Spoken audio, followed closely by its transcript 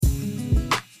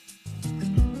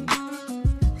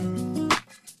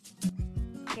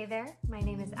there, my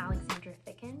name is Alexandra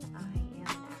Ficken. I am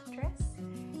an actress,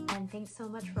 and thanks so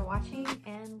much for watching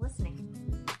and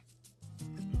listening.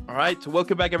 All right, so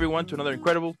welcome back everyone to another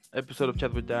incredible episode of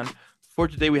Chat with Dan. For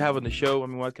today we have on the show,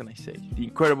 what can I say? The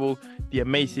incredible, the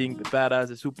amazing, the badass,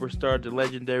 the superstar, the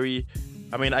legendary.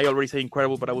 I already say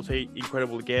incredible, but I will say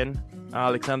incredible again.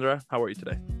 Alexandra, how are you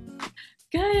today?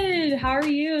 Good. How are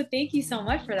you? Thank you so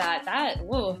much for that. That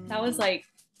was like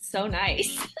so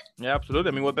nice. Yeah,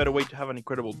 absolutely. What better way to have an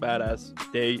incredible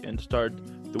badass day and start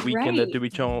the weekend Right. than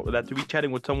to be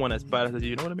chatting with someone as badass as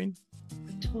you know what I mean?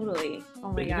 Totally.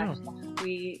 Oh my gosh.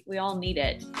 We all need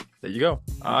it. There you go.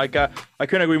 I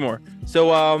couldn't agree more.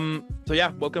 So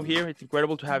yeah, welcome here. It's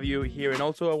incredible to have you here, and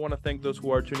also I want to thank those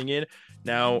who are tuning in.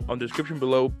 Now on the description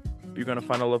below, you're gonna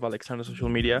find all of Alexandra's social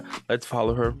media. Let's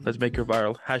follow her. Let's make her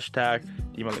viral. Hashtag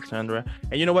Team Alexandra.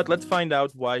 And you know what? Let's find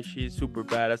out why she's super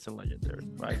badass and legendary,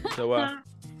 right? So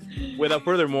without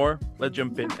further more, let's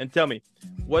jump in and tell me,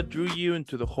 what drew you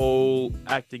into the whole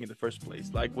acting in the first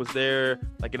place? Like, was there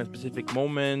like in a specific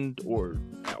moment or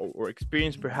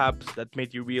experience perhaps that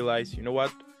made you realize, you know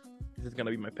what, this is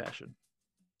gonna be my passion?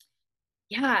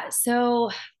 Yeah. So,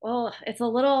 well, it's a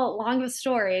little long of a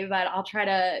story, but I'll try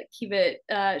to keep it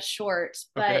short.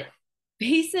 But Okay.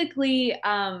 basically,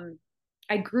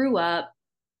 I grew up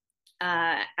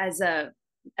as a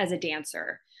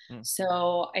dancer.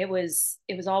 So it was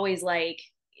always like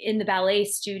in the ballet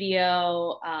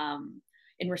studio,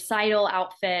 in recital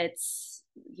outfits,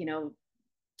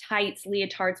 tights,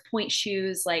 leotards, point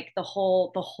shoes, like the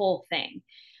whole thing.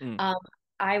 Mm.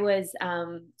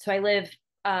 Um, so I live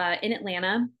in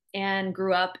Atlanta and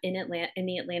grew up in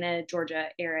the Atlanta, Georgia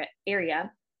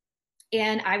area.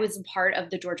 And I was a part of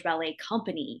the Georgia Ballet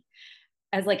Company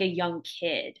as like a young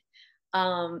kid.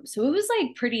 So it was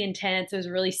like pretty intense. I was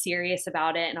really serious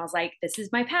about it. And I was like, this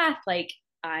is my path. Like,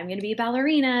 I'm going to be a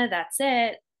ballerina. That's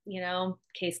it.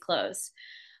 Case closed.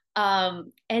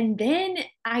 And then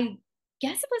I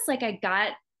guess it was like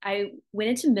I went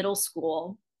into middle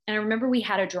school and I remember we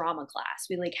had a drama class.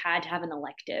 We like had to have an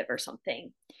elective or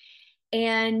something.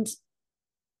 And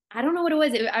I don't know what it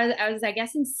was. I was, I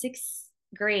guess, in sixth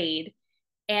grade,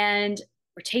 and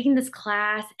we're taking this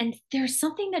class, and there's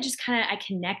something that just kind of I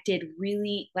connected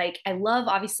really. Like, I love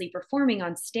obviously performing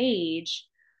on stage,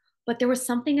 but there was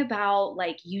something about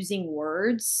like using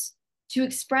words to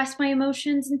express my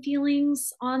emotions and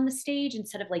feelings on the stage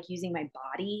instead of like using my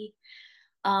body.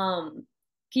 Um,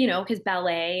 because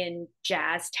ballet and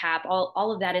jazz, tap,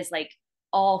 all of that is like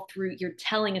all through, you're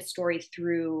telling a story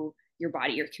through your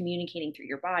body, you're communicating through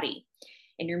your body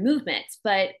and your movements.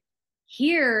 But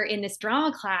here in this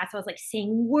drama class, I was like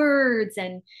saying words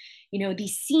and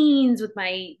these scenes with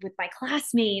my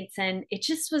classmates, and it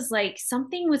just was like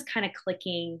something was kind of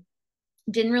clicking.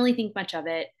 Didn't really think much of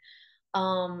it.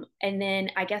 And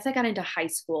then I guess I got into high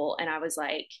school and I was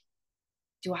like,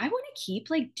 do I want to keep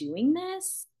like doing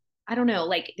this? I don't know.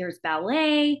 Like, there's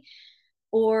ballet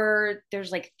or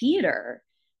there's like theater.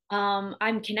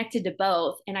 I'm connected to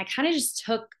both. And I kind of just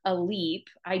took a leap.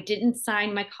 I didn't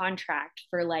sign my contract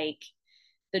for like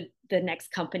the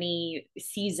next company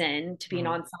season to be an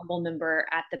ensemble member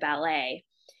at the ballet.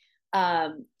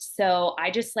 So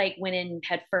I just like went in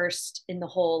head first in the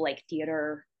whole like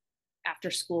theater,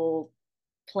 after school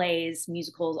plays,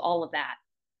 musicals, all of that.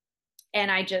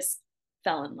 And I just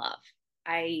fell in love.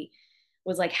 I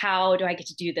was like, how do I get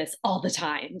to do this all the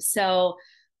time? So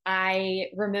I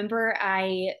remember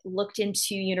I looked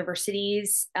into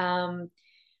universities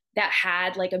that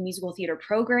had like a musical theater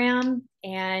program,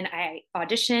 and I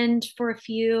auditioned for a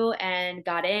few and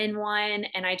got in one.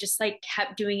 And I just like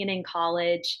kept doing it in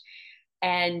college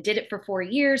and did it for 4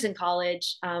 years in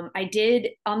college. I did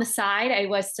on the side, I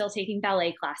was still taking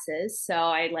ballet classes. So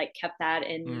I like kept that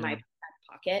in my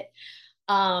pocket.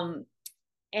 Um,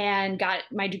 and got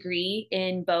my degree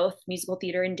in both musical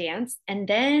theater and dance. And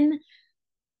then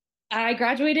I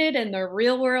graduated and the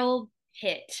real world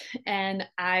hit. And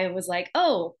I was like,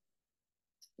 oh,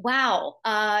 wow,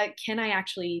 can I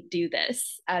actually do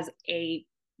this as a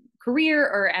career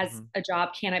or as a job?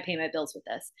 Can I pay my bills with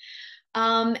this?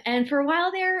 And for a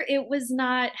while there, it was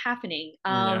not happening.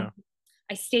 Yeah.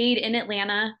 I stayed in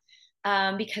Atlanta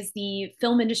because the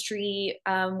film industry,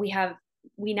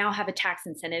 we now have a tax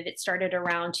incentive. It started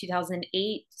around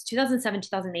 2008, 2007,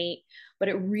 2008, but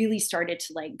it really started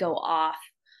to like go off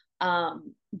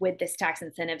with this tax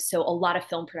incentive. So a lot of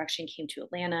film production came to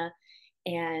Atlanta,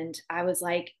 and I was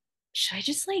like, should I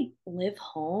just like live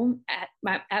home at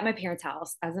my parents'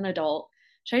 house as an adult?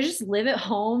 Should I just live at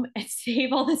home and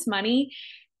save all this money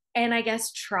and I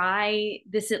guess try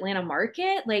this Atlanta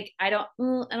market? Like, I don't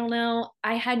know.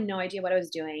 I had no idea what I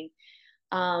was doing.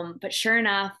 But sure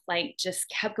enough, like just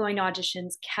kept going to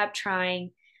auditions, kept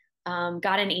trying,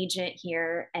 got an agent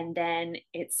here. And then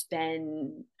it's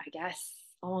been, I guess,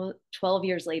 almost 12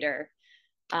 years later,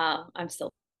 I'm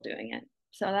still doing it.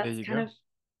 So There that's you kind go. of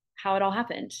how it all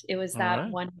happened. It was All that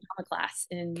right. one drama class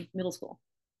in middle school.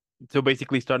 So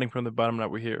basically, starting from the bottom, now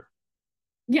we're here.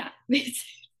 Yeah,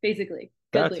 basically.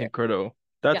 Good That's lyric. incredible.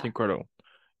 That's Yeah. incredible.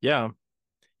 Yeah.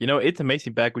 You know, it's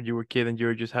amazing back when you were a kid and you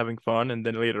were just having fun, and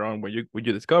then later on when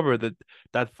you discover that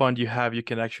that fun you have, you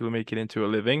can actually make it into a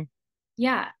living,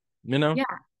 Yeah. you know? Yeah.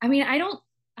 I mean, I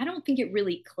don't think it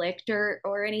really clicked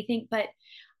or anything, but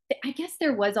I guess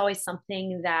there was always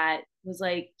something that was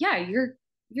like, yeah, you're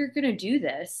gonna do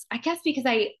this. I guess because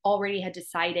I already had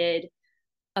decided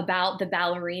about the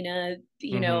ballerina,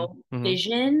 Mm-hmm. Mm-hmm.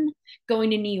 vision, going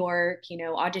to New York,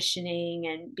 auditioning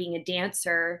and being a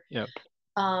dancer. Yeah.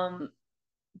 Um,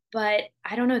 but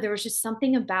I don't know, there was just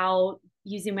something about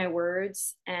using my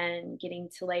words and getting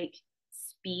to like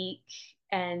speak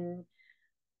and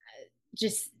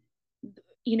just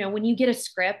when you get a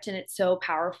script and it's so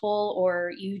powerful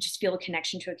or you just feel a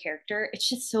connection to a character, it's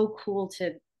just so cool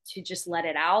to just let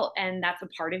it out, and that's a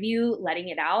part of you letting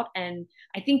it out. And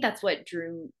I think that's what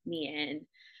drew me in.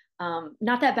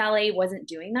 Not that ballet wasn't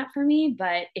doing that for me,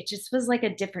 but it just was like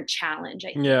a different challenge,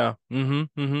 I think. Yeah.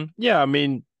 Mm-hmm. Mm-hmm. Yeah. I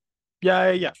mean, yeah.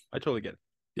 I totally get it.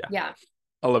 Yeah. Yeah.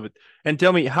 I love it. And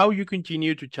tell me how you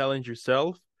continue to challenge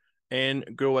yourself and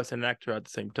grow as an actor at the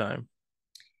same time.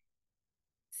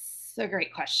 So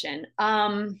great question.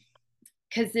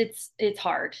 Because it's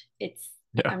hard. It's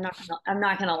Yeah. I'm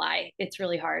not gonna lie, it's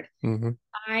really hard. Mm-hmm.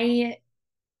 I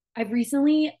I've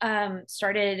recently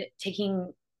started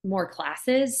taking more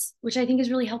classes, which I think is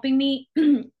really helping me.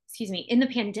 Excuse me. In the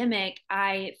pandemic,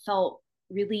 I felt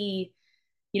really,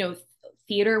 you know,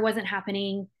 theater wasn't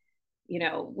happening.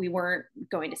 We weren't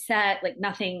going to set, like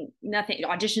nothing,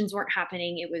 auditions weren't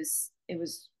happening. It was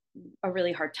a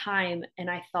really hard time. And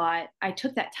I thought I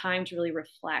took that time to really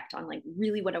reflect on like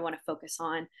really what I want to focus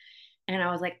on. And I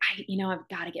was like, I've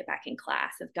got to get back in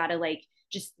class. I've got to like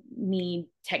just need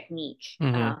technique.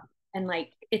 Mm-hmm. And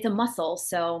like it's a muscle.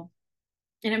 So,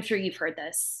 and I'm sure you've heard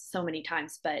this so many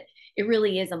times, but it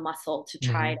really is a muscle to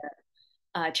try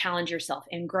Mm-hmm. to challenge yourself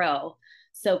and grow.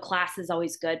 So class is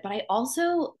always good. But I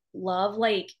also love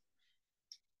like,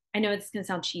 I know it's gonna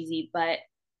sound cheesy, but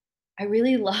I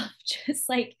really love just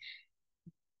like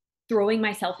throwing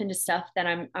myself into stuff that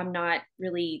I'm not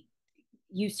really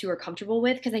used to or comfortable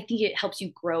with, because I think it helps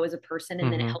you grow as a person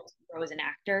and then it Mm-hmm. helps you grow as an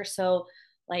actor. So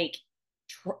like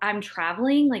I'm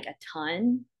traveling like a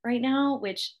ton right now,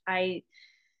 which I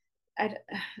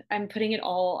I'm putting it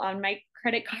all on my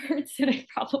credit cards and I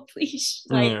probably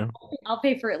like Yeah. I'll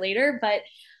pay for it later, but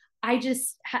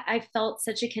I felt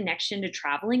such a connection to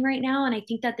traveling right now, and I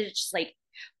think that it just like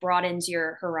broadens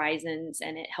your horizons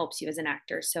and it helps you as an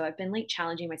actor. So I've been like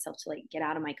challenging myself to like get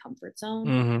out of my comfort zone.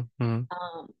 Mm-hmm.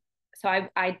 Mm-hmm. Um, so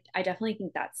I definitely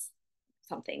think that's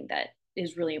something that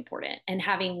is really important, and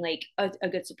having like a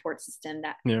good support system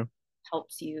that Yeah.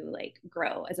 helps you like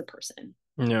grow as a person.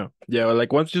 Yeah. Yeah.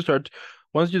 Like once you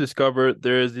discover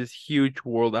there is this huge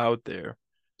world out there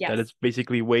that Yes. is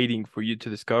basically waiting for you to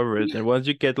discover it. And once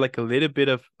you get like a little bit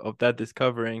of that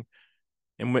discovering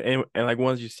and like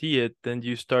once you see it, then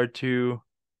you start to,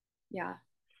 Yeah.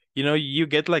 you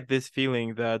get like this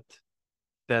feeling that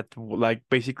like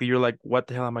basically you're like, what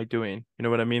the hell am I doing? You know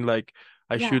what I mean? Like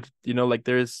I Yeah. should, like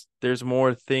there's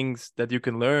more things that you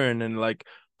can learn and like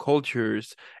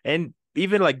cultures and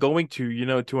even like going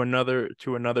to, to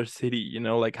another city,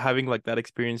 like having like that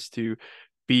experience to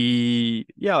be,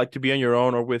 yeah, like to be on your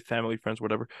own or with family, friends,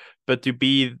 whatever, but to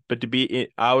be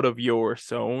out of your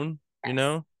zone,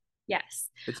 Yes. Yes.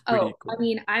 it's Oh, pretty I cool.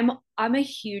 mean, I'm a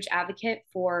huge advocate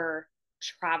for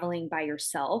traveling by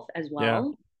yourself as Yeah.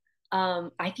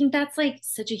 well. I think that's like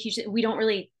such a huge, we don't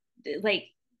really like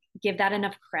give that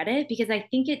enough credit, because I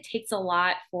think it takes a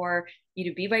lot for you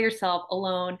to be by yourself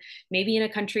alone, maybe in a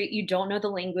country you don't know the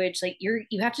language, like you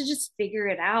have to just figure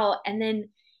it out. And then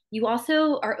you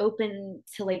also are open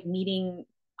to like meeting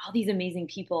all these amazing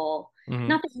people. Hmm.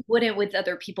 Not that you wouldn't with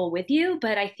other people with you,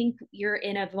 but I think you're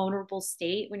in a vulnerable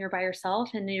state when you're by yourself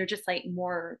and you're just like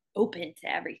more open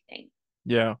to everything.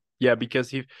 Yeah. Yeah,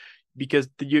 because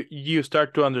you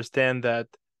start to understand that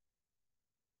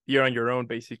you're on your own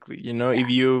basically, Yeah. if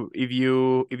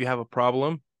you have a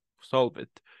problem, solve it.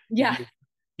 if Yeah. you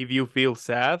if you feel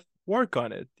sad, work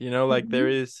on it, like there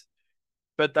Mhm. is.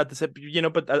 But at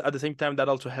the same time, that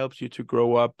also helps you to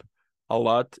grow up a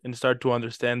lot and start to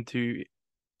understand, to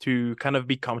kind of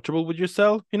be comfortable with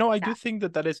yourself. I Yeah. do think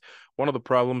that is one of the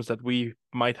problems that we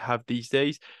might have these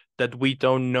days, that we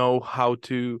don't know how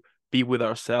to be with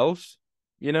ourselves,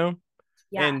 you know,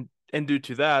 Yeah. and due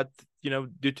to that,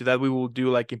 due to that, we will do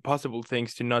like impossible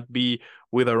things to not be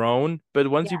with our own. Yeah.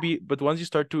 But once you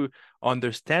start to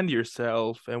understand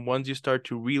yourself, and once you start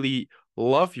to really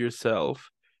love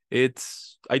yourself,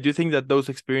 I do think that those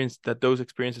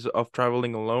experiences of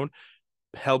traveling alone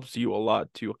helps you a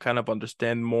lot to kind of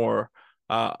understand more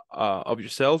of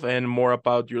yourself and more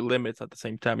about your limits at the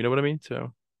same time. You know what I mean?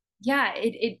 So Yeah,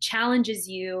 it challenges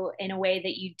you in a way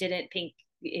that you didn't think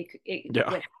it yeah.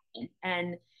 would happen.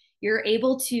 And you're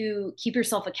able to keep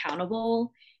yourself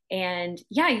accountable. And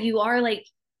yeah, you are like,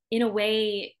 in a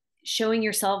way, showing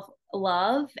yourself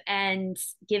love and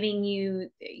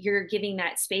you're giving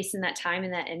that space and that time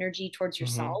and that energy towards Mm-hmm.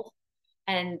 yourself.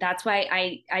 And that's why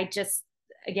I just,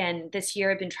 again, this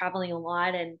year I've been traveling a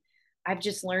lot, and I've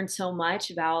just learned so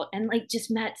much about, and like just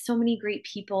met so many great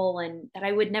people, and that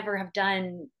I would never have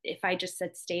done if I just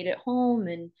had stayed at home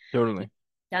and Totally.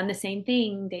 done the same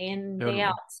thing day in, day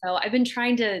out. Totally. So I've been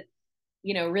trying to,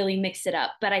 really mix it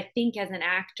up. But I think as an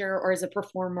actor or as a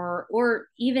performer or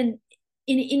even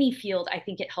in any field, I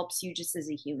think it helps you just as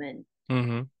a human.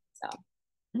 Mm-hmm. So,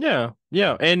 Yeah,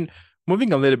 yeah. And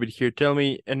moving a little bit here, tell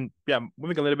me, and yeah,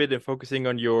 moving a little bit and focusing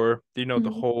on the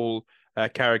mhm. whole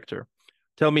character.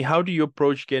 Tell me, how do you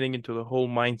approach getting into the whole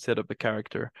mindset of the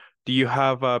character? Do you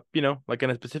have like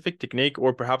a specific technique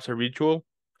or perhaps a ritual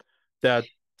that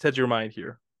sets your mind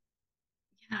here?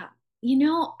 Yeah. You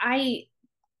know, I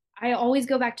always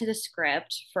go back to the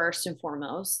script first and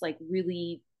foremost, like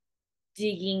really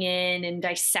digging in and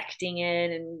dissecting it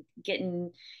and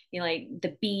getting, like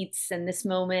the beats and this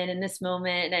moment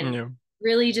and Yeah.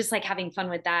 really just like having fun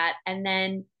with that. And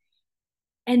then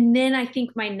I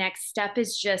think my next step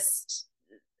is just,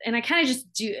 and I kind of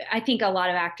just do, I think a lot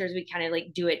of actors, we kind of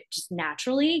like do it just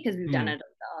naturally because we've done Mm,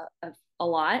 it a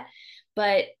lot,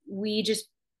 but we just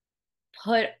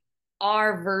put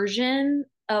our version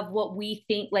of what we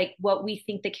think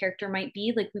the character might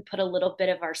be, like we put a little bit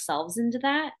of ourselves into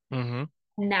that, mm-hmm.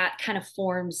 and that kind of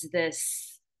forms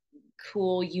this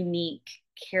cool, unique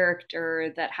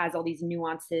character that has all these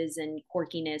nuances and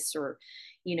quirkiness, or,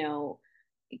 you know,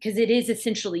 because it is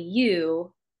essentially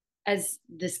you as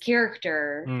this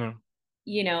character. No.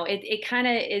 It kind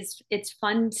of is, it's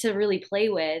fun to really play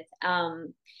with.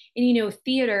 And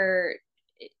theater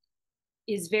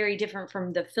is very different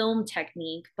from the film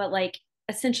technique, but like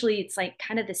essentially it's like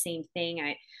kind of the same thing.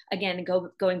 I again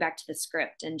going back to the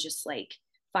script and just like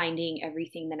finding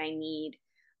everything that I need,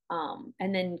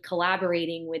 and then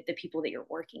collaborating with the people that you're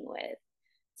working with.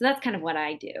 So that's kind of what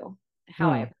I do,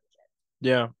 how I Hmm. approach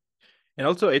Yeah. And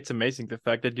also, it's amazing the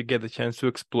fact that you get the chance to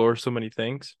explore so many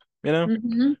things, you know? it.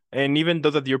 Mm-hmm. And even though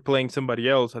that you're playing somebody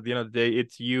else, at the end of the day,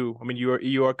 it's you. I mean,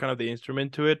 you are kind of the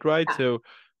instrument to it, right? Yeah, So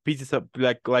pieces of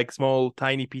like small,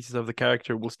 tiny pieces of the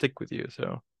character will stick with you.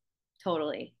 So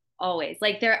totally. Always.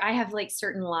 Like I have like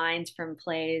certain lines from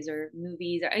plays or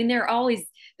movies, and they're always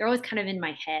kind of in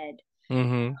my head.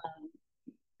 mm-hmm.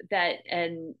 That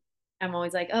and I'm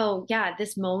always like, oh yeah,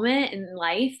 this moment in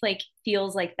life like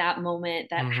feels like that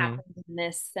moment that Mm-hmm. happened in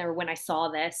this, or when I saw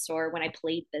this, or when I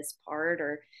played this part,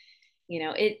 or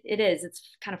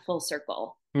it's kind of full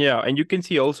circle. Yeah, and you can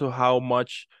see also how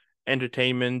much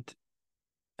entertainment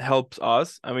helps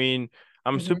us. I mean,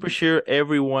 I'm super Mm-hmm. sure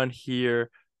everyone here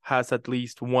has at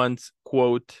least once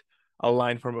quote a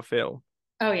line from a film.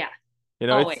 Oh yeah, You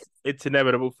know, always. it's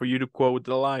inevitable for you to quote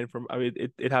the line from, I mean,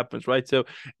 it happens, right? So,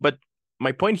 but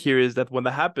my point here is that when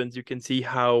that happens, you can see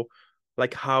how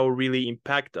really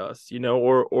impact us,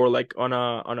 or like on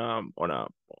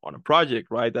a project,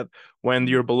 right? That when Mhm.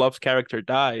 your beloved character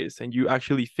dies and you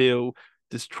actually feel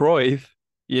destroyed,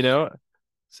 you know?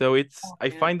 So Oh I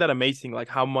man. find that amazing, like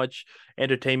how much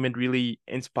entertainment really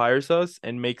inspires us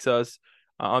and makes us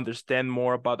understand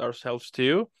more about ourselves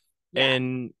too. Yeah,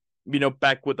 And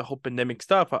back with the whole pandemic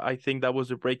stuff, I think that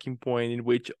was a breaking point in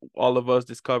which all of us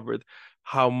discovered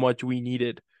how much we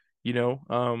needed, you know,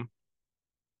 um,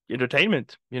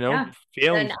 entertainment, yeah, an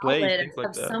films, plays, outlet things like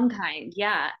of that. some kind.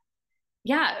 Yeah,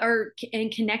 yeah,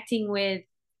 and connecting with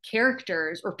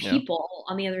characters or Yeah. people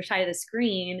on the other side of the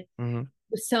screen. It Hmm.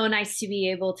 was so nice to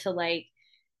be able to like,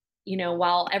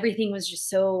 while everything was just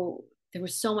so, there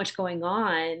was so much going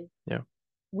on, Yeah.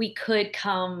 we could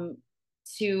come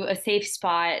to a safe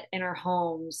spot in our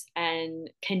homes and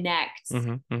connect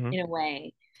Hmm. Hmm. in a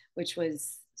way, which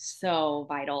was so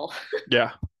vital.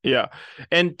 Yeah. Yeah.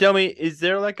 And tell me, is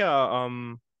there like a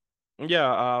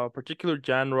particular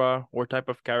genre or type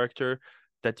of character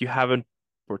that you haven't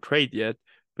portrayed yet,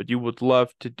 but you would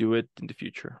love to do it in the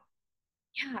future?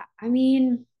 Yeah, I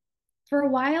mean, for a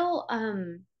while,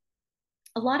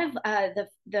 a lot of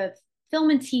the film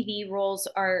and TV roles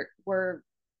are were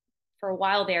for a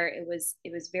while there. It was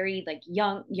very like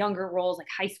younger roles, like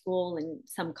high school and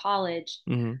some college,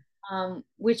 Mm-hmm.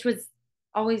 which was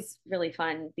always really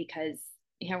fun because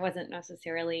I wasn't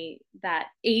necessarily that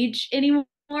age anymore,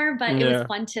 but it was Yeah.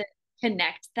 fun to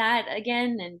connect that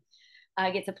again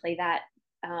and get to play that.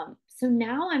 So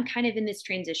now I'm kind of in this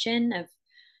transition of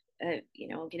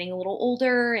getting a little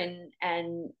older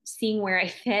and seeing where I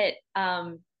fit.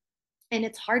 And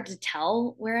it's hard to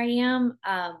tell where I am,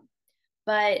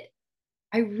 but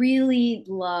I really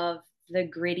love the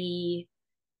gritty.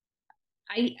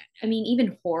 I mean,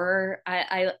 even horror.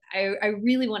 I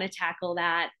really want to tackle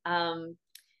that.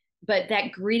 But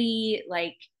that gritty,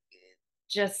 like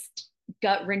just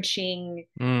gut wrenching.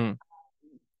 Mm.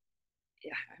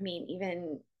 I mean,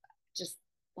 even just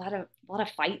a lot of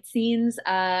fight scenes.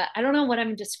 I don't know what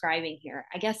I'm describing here.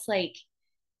 I guess like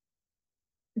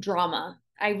drama.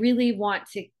 I really want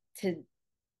to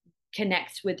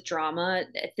connect with drama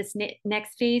at this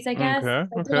next phase, I guess. Okay.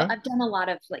 Okay. I've done a lot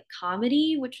of like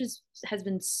comedy, which has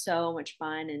been so much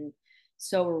fun and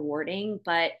so rewarding,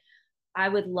 but I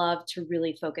would love to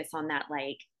really focus on that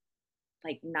like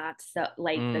not so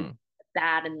like the Mm.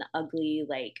 bad and the ugly,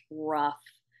 like rough,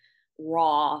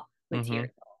 raw Mm-hmm. material.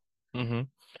 Mm-hmm.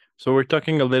 So we're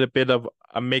talking a little bit of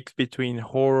a mix between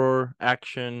horror,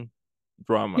 action,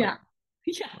 drama, Yeah.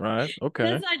 Yeah. right? That's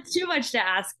Okay. not too much to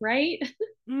ask, right?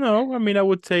 No, I mean, I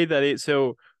would say that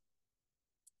so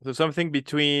something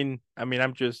between. I mean,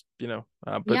 I'm just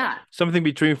but Yeah. something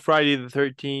between Friday the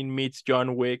 13th meets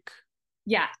John Wick.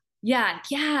 Yeah. Yeah.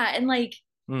 Yeah. And like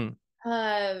Mm.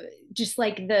 uh just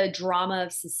like the drama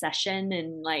of secession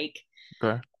and like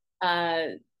Okay.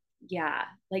 uh yeah,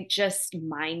 like just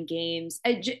mind games.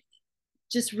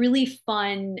 Just really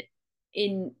fun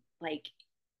in like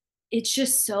it's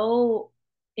just so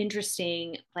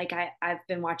interesting. Like I've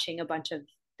been watching a bunch of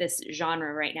this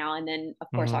genre right now, and then of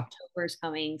course Mm-hmm. October's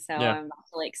coming, so Yeah. I'm about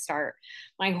to like start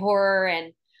my horror,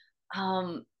 and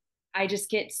um I just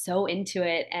get so into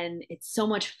it, and it's so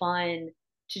much fun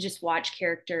to just watch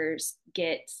characters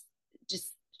get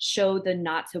just show the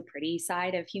not so pretty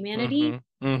side of Mm-hmm. humanity.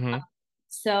 Mm-hmm.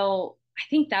 So I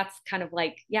think that's kind of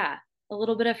like, yeah, a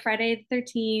little bit of Friday the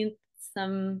 13th,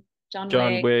 some John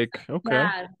John Wick. Wick. Okay.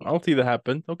 Yeah, I'll see that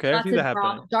happen. Okay, I'll see lots that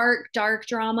of happen. dark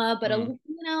drama, but Mm.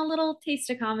 a little taste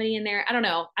of comedy in there. I don't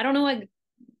know. I don't know what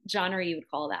genre you would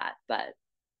call that, but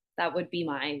that would be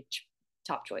my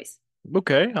top choice.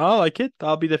 Okay, I like it.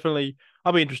 I'll be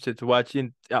interested to watch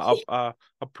in a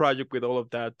project with all of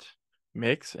that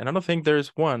mix. And I don't think there's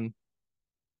one.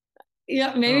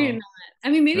 Yeah, maybe No. not. I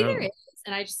mean, maybe Yeah. there is,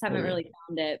 and I just haven't Maybe. really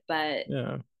found it. But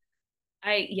Yeah.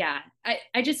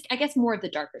 I guess more of the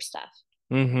darker stuff.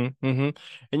 Mm-hmm. Mm-hmm.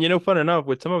 And fun enough,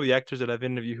 with some of the actors that I've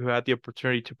interviewed who had the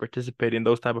opportunity to participate in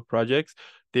those type of projects,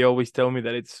 they always tell me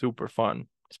that it's super fun.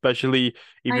 Especially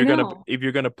I know. if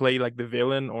you're gonna play like the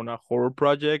villain on a horror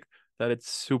project, that it's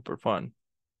super fun.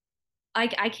 I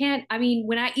can't. I mean,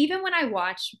 when I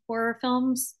watch horror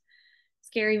films,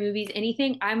 scary movies,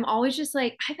 anything, I'm always just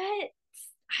like,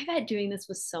 I bet doing this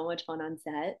was so much fun on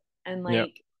set, and Yeah.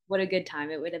 like what a good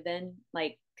time it would have been.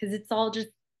 Like, because it's all just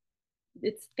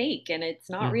it's fake and it's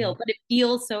not Mm-hmm. real, but it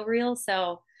feels so real.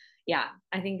 So yeah,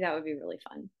 I think that would be really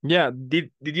fun. Yeah,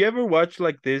 did you ever watch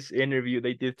like this interview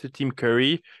they did to Tim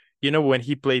Curry? When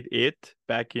he played it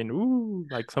back in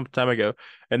like some time ago,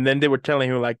 and then they were telling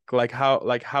him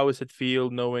how does it feel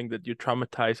knowing that you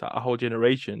traumatize a whole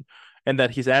generation, and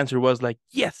that his answer was like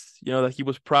yes, that he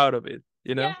was proud of it.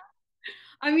 Yeah.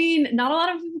 I mean, not a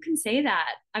lot of people can say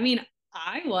that. I mean,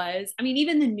 I was. I mean,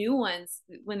 even the new ones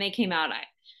when they came out, I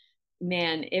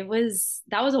man,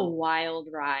 that was a wild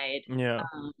ride. Yeah.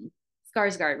 Um,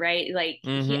 Skarsgård, right? Like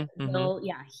Mm-hmm.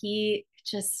 Mm-hmm. he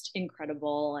just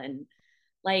incredible, and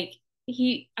like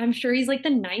I'm sure he's like the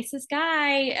nicest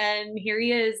guy, and here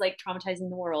he is like traumatizing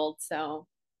the world. So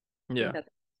I think Yeah. that's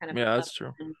kind of Yeah, a that's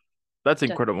true. fun That's just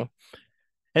incredible.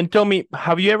 And tell me,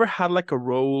 have you ever had like a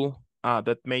role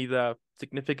that made a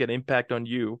significant impact on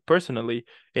you personally?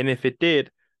 And if it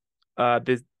did,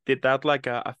 did that like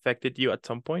affected you at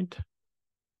some point?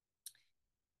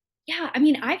 yeah. I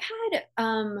mean, I've had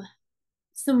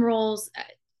some roles,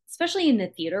 especially in the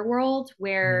theater world, Hmm.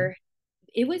 where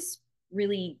it was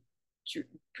really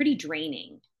pretty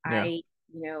draining. Yeah.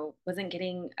 Wasn't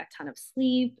getting a ton of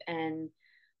sleep, and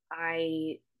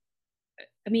I,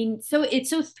 I mean, so it's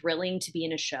so thrilling to be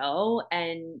in a show,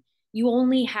 and you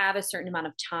only have a certain amount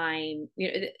of time.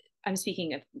 I'm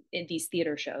speaking of in these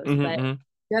theater shows, but Mm-hmm.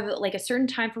 you have like a certain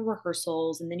time for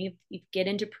rehearsals, and then you get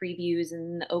into previews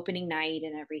and the opening night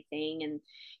and everything, and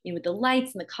with the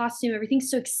lights and the costume,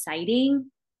 everything's so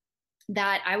exciting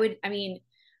that I would, I mean,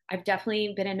 I've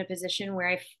definitely been in a position where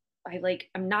I like,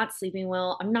 I'm not sleeping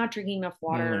well. I'm not drinking enough Mm,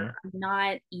 water. I'm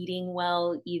not eating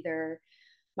well either.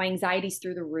 My anxiety's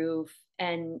through the roof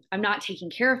and I'm not taking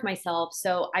care of myself.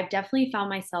 So I've definitely found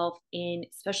myself in,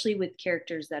 especially with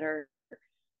characters that are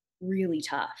really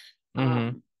tough,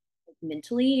 mm-hmm.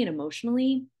 mentally and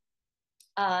emotionally.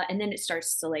 And then it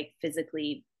starts to like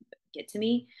physically get to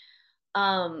me.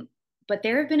 Um, but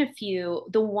there have been a few.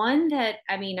 The one that,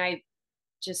 I mean, I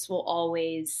just will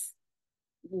always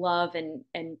love and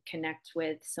connect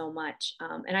with so much.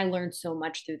 And I learned so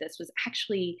much through this was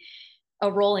actually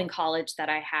a role in college that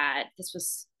I had. This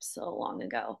was so long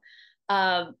ago.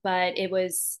 But it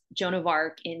was Joan of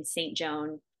Arc in St.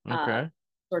 Joan, uh, Okay.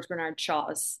 George Bernard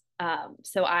Shaw's.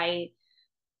 So I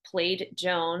played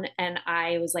Joan and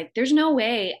I was like, there's no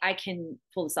way I can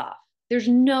pull this off. There's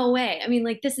no way. I mean,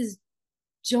 like, this is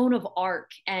Joan of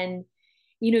Arc. And,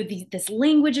 you know, this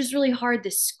language is really hard.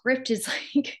 This script is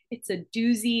like, it's a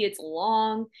doozy, it's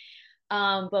long.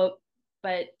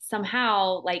 But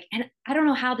somehow, like, and I don't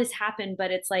know how this happened,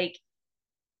 but it's like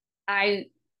I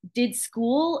did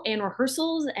school and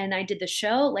rehearsals and I did the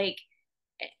show, like,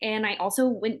 and I also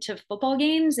went to football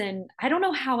games and I don't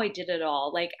know how I did it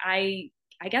all. Like I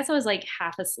guess I was like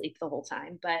half asleep the whole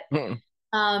time, but Mm,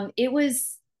 it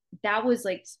was that was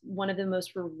like one of the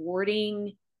most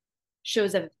rewarding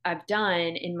shows I've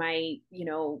done in my, you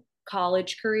know,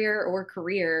 college career or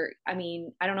career. I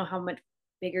mean, I don't know how much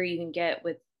bigger you can get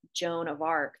with Joan of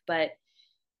Arc, but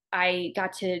I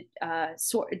got to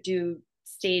do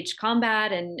stage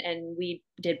combat and we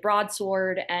did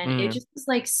broadsword and it mm, just was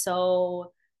like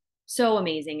so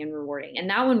amazing and rewarding. And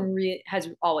that one has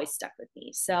always stuck with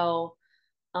me. So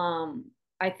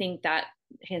I think that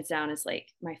hands down is like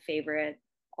my favorite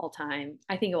all time.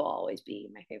 I think it will always be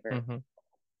my favorite. mm-hmm.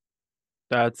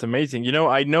 That's amazing. You know,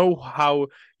 I know how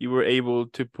you were able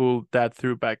to pull that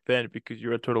through back then because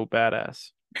you're a total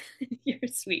badass. You're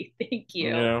sweet. Thank You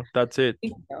you. know, that's it.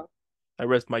 Thank you. I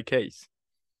rest my case.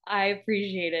 I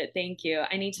appreciate it. Thank you.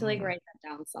 I need to like Mhm. write that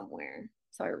down somewhere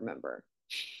so I remember.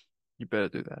 You better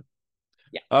do that.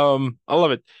 Yeah. I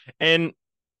love it. And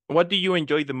what do you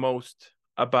enjoy the most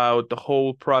about the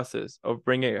whole process of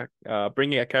bringing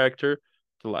a character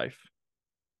to life?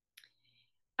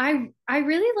 I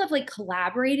really love like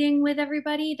collaborating with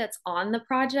everybody that's on the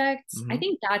project. I Hmm.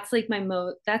 think that's like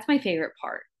that's my favorite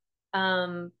part.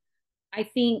 Um I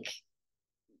think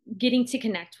getting to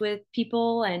connect with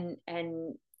people and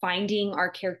finding our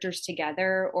characters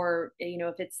together, or you know,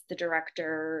 if it's the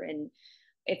director and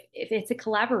if it's a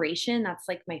collaboration, that's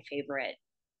like my favorite.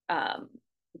 Um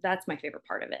that's my favorite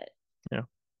part of it. Yeah.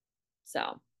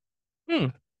 So, Hmm.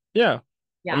 Yeah.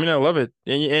 I yeah. mean, I love it.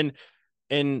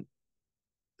 And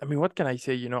I mean, what can I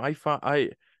say? You know, I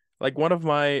like one of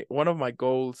my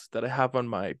goals that I have on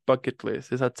my bucket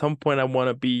list is at some point I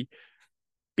want to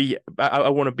I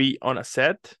want to be on a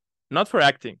set, not for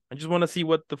acting. I just want to see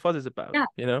what the fuss is about, Yeah.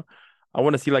 you know? I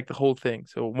want to see like the whole thing.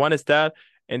 So one is that,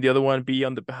 and the other one be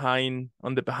on the behind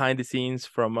the scenes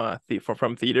from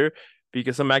from theater,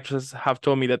 because some actresses have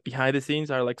told me that behind the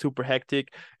scenes are like super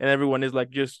hectic and everyone is like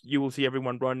just you will see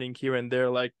everyone running here and there,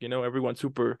 like, you know, everyone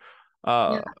super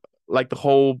Yeah. uh like the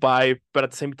whole vibe, but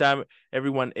at the same time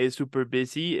everyone is super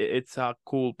busy. It's a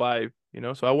cool vibe, you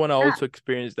know? So I want to Yeah. also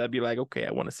experience that, be like, okay,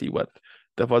 I want to see what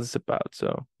that was about.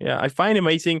 So yeah, I find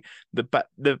amazing the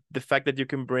fact that you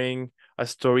can bring a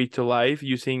story to life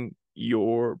using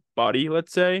your body,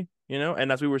 let's say, you know,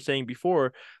 and as we were saying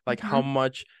before, like how Mhm.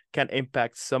 much can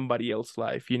impact somebody else's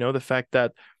life, you know, the fact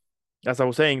that, as I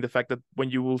was saying, the fact that when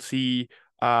you will see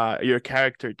your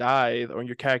character die or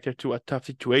your character to a tough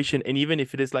situation, and even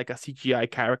if it is like a CGI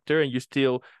character and you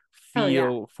still Oh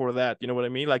yeah. feel for that, you know what I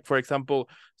mean? Like for example,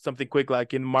 something quick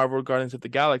like in Marvel Guardians of the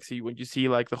Galaxy, when you see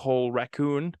like the whole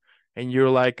raccoon and you're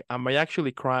like, am I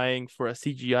actually crying for a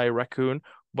CGI raccoon?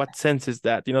 What sense is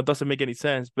that? You know, it doesn't make any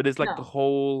sense, but it's like the No.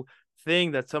 whole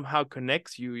thing that somehow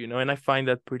connects you, you know, and I find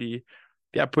that pretty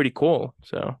cool.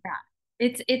 So Yeah.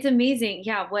 It's amazing.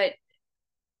 Yeah, what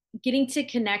getting to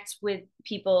connect with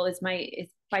people is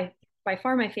by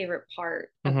far my favorite part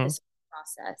of mhm. this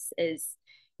process is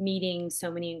meeting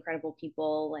so many incredible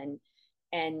people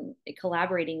and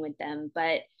collaborating with them.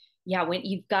 But yeah, when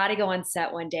you've got to go on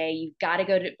set one day, you've got to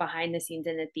go to behind the scenes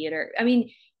in the theater. I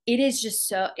mean, it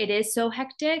is so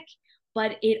hectic,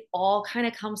 but it all kind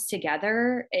of comes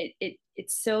together.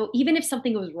 It's so, even if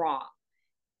something goes wrong,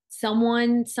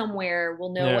 someone somewhere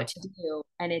will know Yeah. what to do,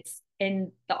 and it's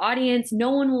in the audience,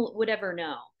 no one would ever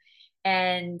know.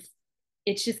 And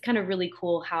it's just kind of really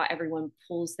cool how everyone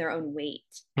pulls their own weight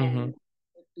and Mhm.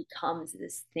 it becomes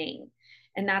this thing.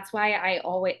 And that's why I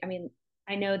always, I mean,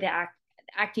 I know the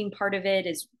acting part of it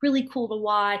is really cool to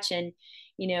watch. And,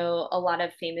 a lot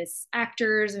of famous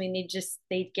actors, I mean,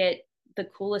 they get the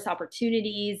coolest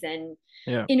opportunities and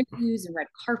Yeah. interviews and red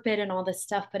carpet and all this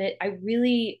stuff. But I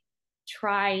really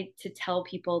try to tell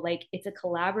people like it's a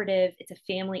collaborative, it's a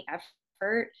family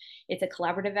effort, it's a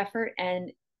collaborative effort.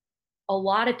 And a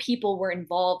lot of people were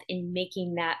involved in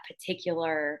making that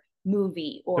particular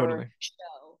movie or Totally.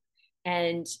 show.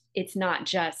 And it's not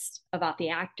just about the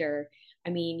actor. I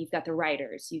mean, you've got the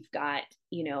writers, you've got,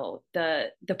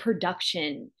 the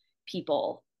production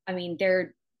people. I mean,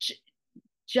 they're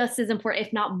just as important,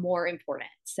 if not more important.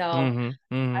 So Mm-hmm.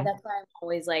 Mm-hmm. that's why I'm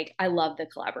always like, I love the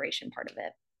collaboration part of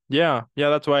it. Yeah, yeah,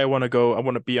 that's why I want to go. I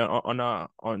want to be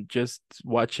on just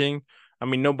watching. I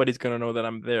mean, nobody's gonna know that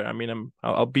I'm there. I mean,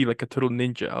 I'll be like a total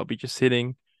ninja. I'll be just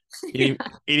sitting, eating Yeah.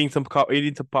 eating some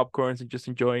popcorns and just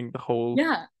enjoying the whole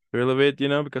Yeah. thrill of it,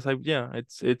 because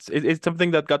it's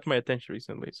something that got my attention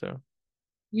recently. So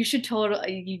You should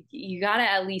totally, you gotta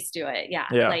at least do it. Yeah.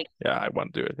 yeah, Like, yeah, I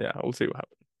want to do it. Yeah, we'll see what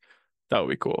happens. That would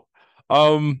be cool.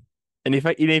 Um, and if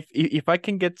I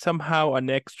can get somehow an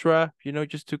extra,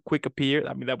 just to quick appear,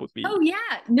 I mean oh yeah,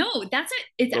 no, it's that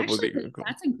would actually be really cool.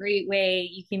 that's a great way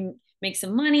you can make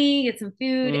some money, get some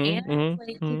food, and Mm-hmm,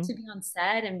 like get mm-hmm, to be on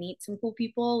set and meet some cool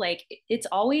people. Like it's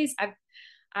always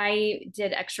I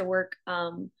did extra work.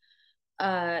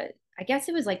 Uh, I guess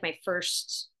it was like my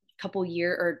first couple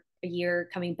year or a year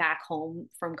coming back home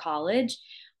from college.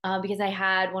 Because I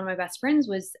had one of my best friends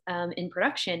was in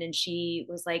production, and she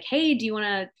was like, "Hey, do you want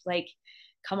to like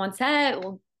come on set?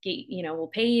 We'll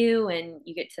pay you, and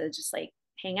you get to just like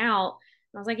hang out."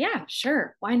 And I was like, "Yeah,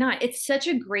 sure, why not?" It's such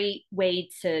a great way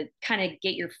to kind of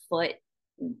get your foot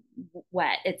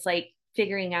wet. It's like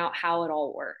figuring out how it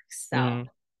all works. So mm-hmm.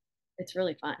 it's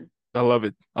really fun. I love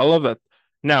it. I love that.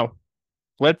 Now,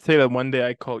 let's say that one day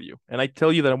I call you and I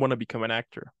tell you that I want to become an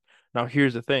actor. Now,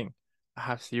 here's the thing. I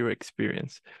have zero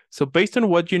experience. So based on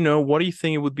what you know, what do you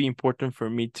think it would be important for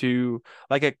me to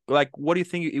what do you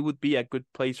think it would be a good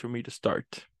place for me to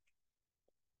start?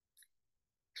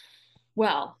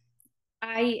 Well,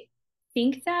 I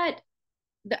think that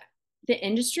the the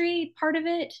industry part of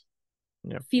it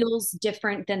Yeah. feels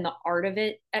different than the art of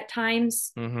it at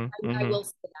times. Mm-hmm. I Mm-hmm. will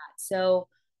say that. So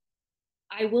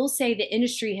I will say the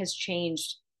industry has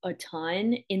changed a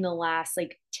ton in the last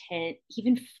like 10,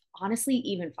 even honestly,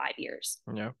 even 5 years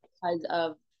Yeah. because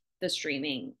of the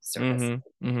streaming service,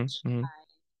 Mm-hmm. Mm-hmm. which Mm-hmm.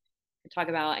 I talk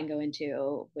about and go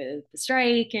into with the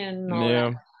strike and all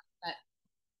of that.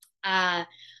 Yeah. But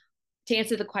to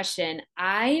answer the question,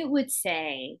 I would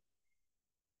say,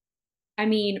 I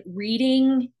mean,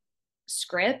 reading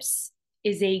scripts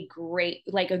is a great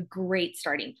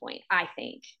starting point, I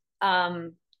think.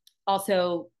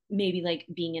 Also maybe like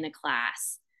being in a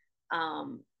class,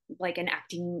 um, like an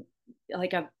acting,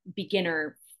 like a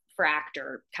beginner for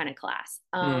actor kind of class.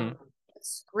 Mm.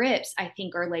 Scripts I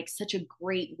think are like such a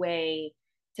great way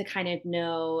to kind of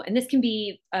know, and this can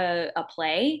be a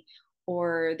play,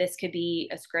 or this could be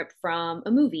a script from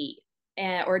a movie,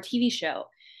 or a TV show,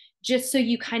 just so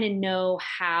you kind of know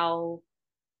how,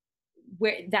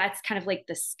 where that's kind of like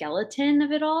the skeleton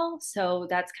of it all. So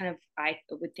that's kind of, I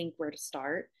would think, where to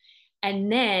start.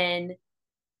 And then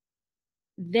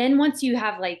once you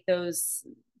have like those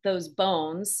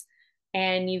bones,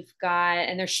 and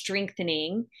they're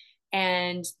strengthening,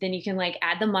 and then you can like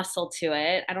add the muscle to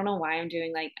it. I don't know why I'm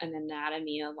doing like an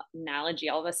anatomy analogy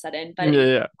all of a sudden, but Yeah. you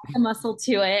Yeah. add the muscle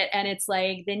to it, and it's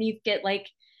like then you get like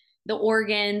the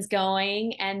organs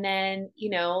going, and then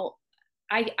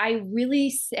I really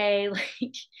say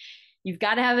like you've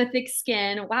got to have a thick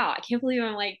skin. Wow, I can't believe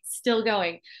I'm like still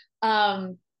going.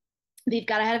 They've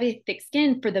got to have a thick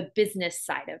skin for the business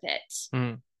side of it,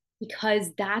 Mm.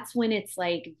 because that's when it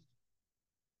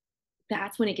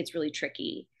gets really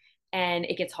tricky, and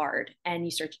it gets hard, and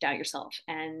you start to doubt yourself.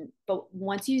 But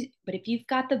if you've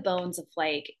got the bones of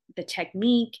like the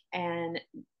technique, and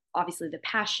obviously the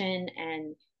passion,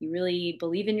 and you really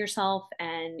believe in yourself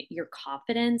and your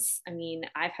confidence, I mean,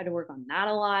 I've had to work on that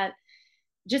a lot.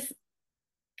 Just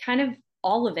kind of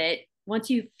all of it. Once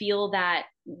you feel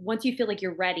like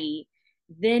you're ready,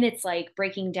 then it's like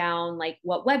breaking down like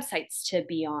what websites to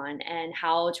be on and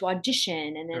how to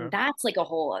audition, and then Yeah. that's like a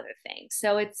whole other thing.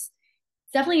 So it's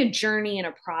definitely a journey and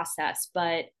a process.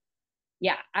 But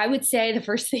yeah, I would say the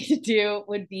first thing to do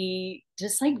would be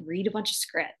just like read a bunch of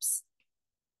scripts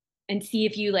and see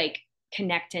if you like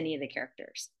connect to any of the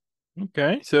characters.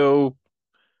 Okay. So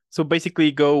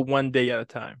basically go one day at a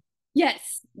time.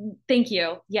 Yes, thank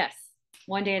you. Yes,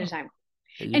 one day at a Oh, time.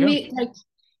 there you And go. me like,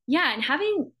 yeah, and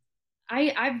having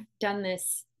I've done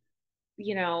this,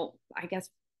 I guess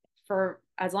for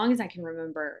as long as I can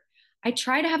remember. I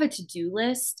try to have a to-do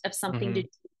list of something to Mm-hmm.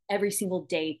 do every single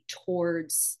day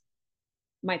towards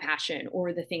my passion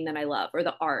or the thing that I love or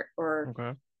the art or,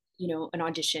 Okay. an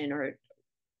audition or,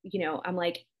 I'm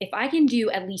like, if I can do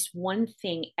at least one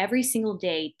thing every single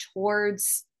day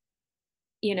towards,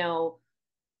 you know,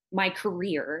 my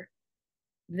career,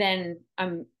 then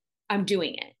I'm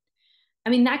doing it. I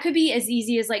mean, that could be as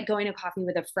easy as like going to coffee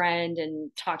with a friend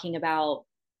and talking about,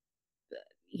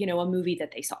 a movie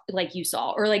that they saw, like you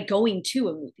saw, or like going to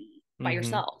a movie by Mm-hmm.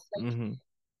 yourself. Like Mm-hmm.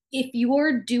 if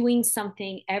you're doing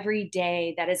something every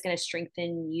day that is going to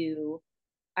strengthen you,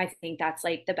 I think that's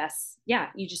like the best. Yeah,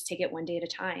 you just take it one day at a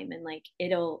time and like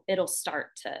it'll start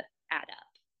to add up.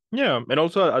 Yeah, and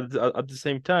also at the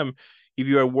same time, if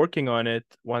you are working on it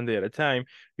one day at a time,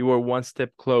 you are one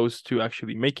step close to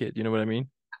actually make it. You know what I mean?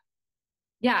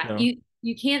 Yeah, So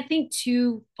you can't think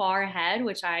too far ahead,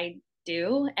 which I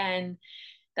do, and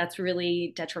that's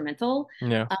really detrimental.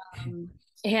 yeah, Um,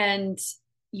 and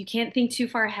you can't think too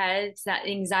far ahead. So that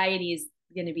anxiety is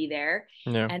going to be there,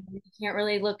 yeah. and you can't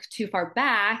really look too far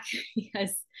back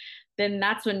because then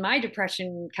that's when my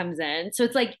depression comes in. So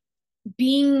it's like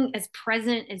being as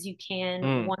present as you can,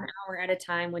 Mm. 1 hour at a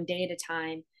time, one day at a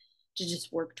time, to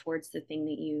just work towards the thing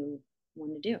that you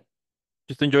want to do.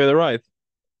 Just enjoy the ride.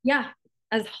 Yeah,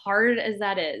 as hard as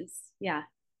that is. Yeah,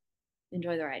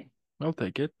 enjoy the ride. I'll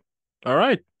take it. All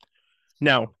right.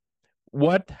 Now,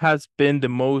 what has been the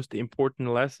most important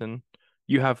lesson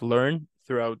you have learned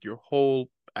throughout your whole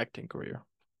acting career?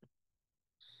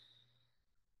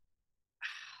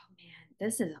 Oh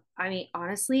man, I mean,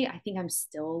 honestly, I think I'm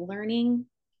still learning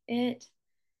it.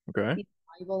 Okay. These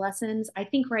valuable lessons. I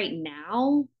think right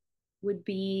now would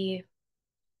be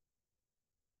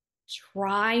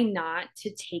try not to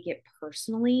take it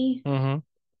personally. Mm-hmm.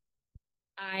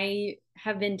 I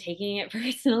have been taking it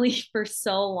personally for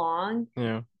so long,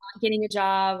 Yeah. not getting a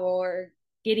job or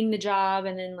getting the job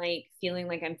and then like feeling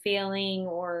like I'm failing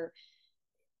or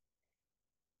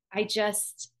I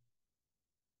just,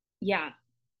 yeah,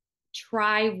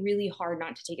 try really hard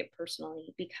not to take it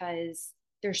personally because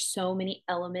there's so many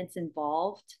elements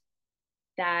involved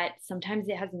that sometimes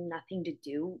it has nothing to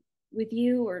do with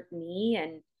you or me.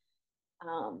 And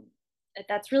um,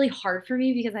 that's really hard for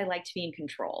me because I like to be in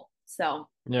control. So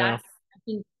Yeah. that's, I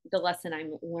think, the lesson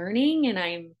I'm learning and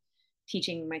I'm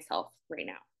teaching myself right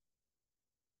now.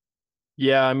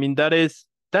 Yeah, I mean that is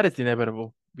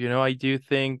inevitable. You know, I do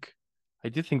think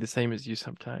the same as you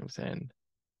sometimes,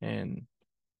 and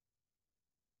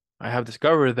I have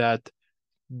discovered that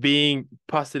being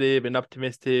positive and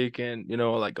optimistic and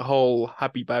like whole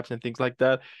happy vibes and things like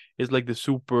that is like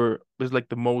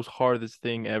the most hardest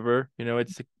thing ever.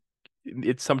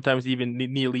 It's sometimes even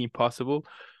nearly impossible.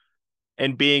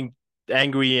 And being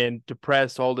angry and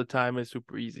depressed all the time is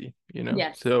super easy.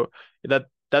 Yes. So that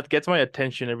gets my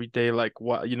attention every day, like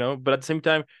what. But at the same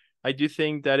time, I do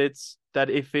think that it's that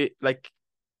if it like,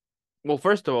 well,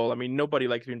 first of all, I mean, nobody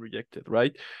likes being rejected,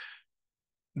 right?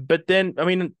 But then, I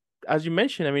mean, as you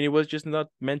mentioned, I mean, it was just not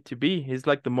meant to be. It's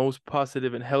like the most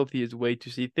positive and healthiest way to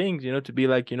see things, to be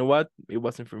like, you know what, it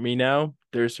wasn't for me now.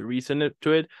 There's a reason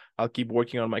to it. I'll keep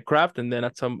working on my craft, and then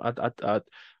at some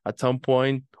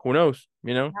point, who knows?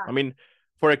 I Yeah. mean,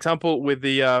 for example, with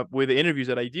the interviews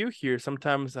that I do here,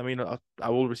 sometimes, I mean, I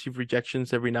will receive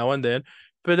rejections every now and then,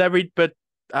 but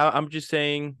I'm just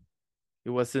saying it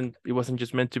wasn't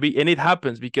just meant to be, and it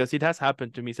happens because it has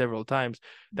happened to me several times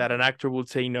that an actor would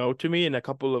say no to me, and a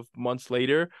couple of months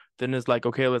later then it's like,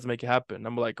 okay, let's make it happen.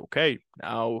 I'm like, okay,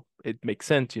 now it makes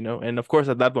sense. And of course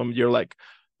at that moment you're like,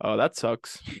 oh, that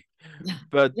sucks. Yeah.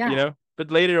 but you Yeah. know but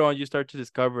later on you start to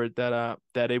discover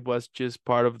that it was just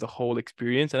part of the whole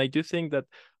experience, and I do think that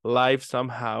life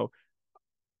somehow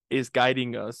is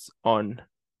guiding us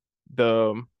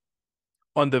the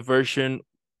on the version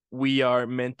we are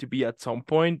meant to be at some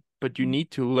point, but you need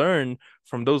to learn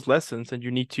from those lessons, and you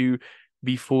need to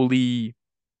be fully,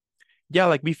 yeah,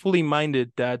 like be fully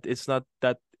minded that it's not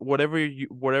that whatever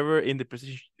in the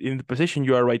position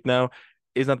you are right now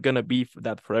is not gonna be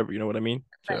that forever. You know what I mean?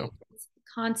 So Right. It's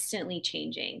constantly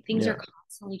changing. Things are yeah,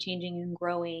 constantly changing and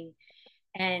growing.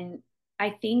 And I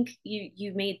think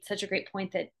you made such a great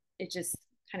point that it just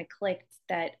kind of clicked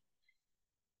that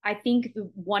I think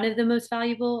one of the most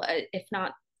valuable, if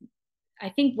not, I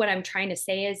think what I'm trying to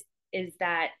say is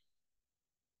that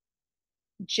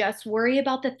just worry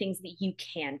about the things that you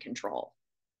can control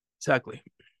exactly.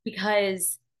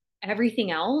 because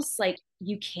everything else, like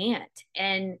you can't.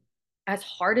 And as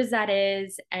hard as that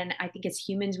is, and I think as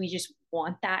humans, we just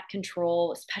want that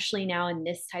control, especially now in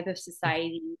this type of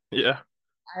society. Yeah.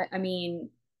 I mean,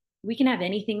 we can have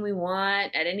anything we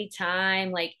want at any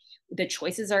time. Like the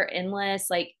choices are endless.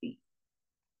 Like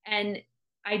And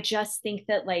I just think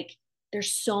that like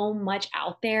there's so much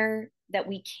out there that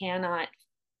we cannot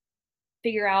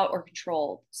figure out or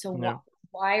control. So Yeah.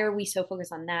 why are we so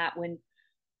focused on that when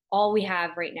all we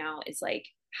have right now is like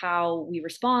how we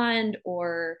respond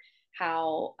or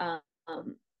how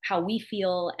how we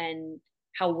feel and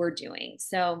how we're doing.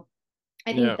 So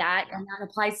I think Yeah. that and that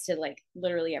applies to like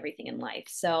literally everything in life.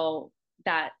 So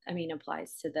that I mean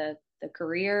applies to the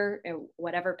career or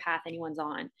whatever path anyone's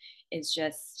on is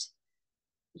just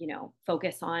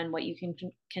focus on what you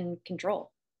can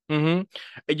control. Mm-hmm.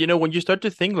 And when you start to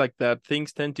think like that,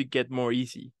 things tend to get more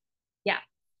easy. Yeah,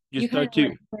 You you kind start of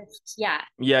to, like yeah,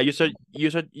 yeah,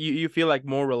 you feel like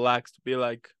more relaxed, be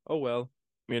like, oh well,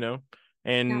 you know.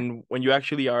 yeah, And when you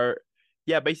actually are,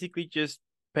 yeah, basically just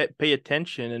pay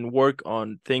attention and work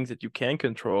on things that you can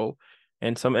control,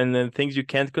 and then things you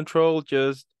can't control,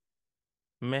 just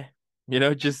meh,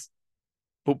 just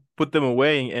put them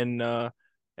away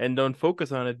and don't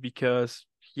focus on it because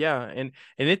yeah, and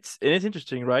it's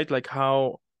interesting, right? Like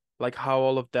how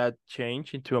all of that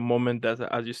changed into a moment that,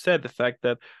 as you said, the fact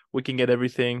that we can get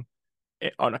everything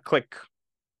on a click,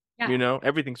 yeah,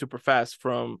 everything super fast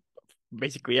from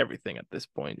basically everything at this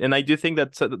point. And I do think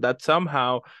that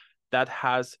somehow that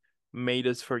has made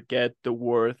us forget the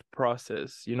worth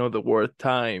process, the worth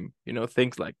time,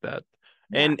 things like that.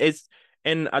 yeah,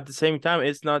 And at the same time,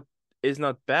 it's not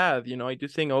bad. I do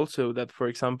think also that, for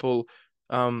example,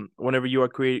 whenever you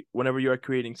are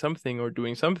creating something or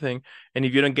doing something, and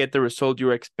if you don't get the result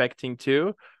you're expecting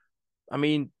to, I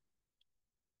mean,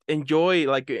 enjoy,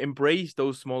 like, embrace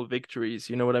those small victories.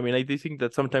 You know what I mean? I do think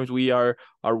that sometimes we are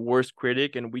our worst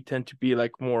critic, and we tend to be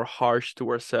like more harsh to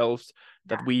ourselves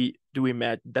that yeah,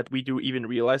 we do even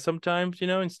realize sometimes,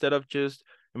 instead of just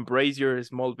embrace your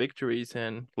small victories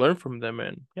and learn from them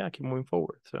and yeah, keep moving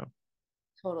forward. So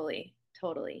totally,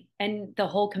 totally. And the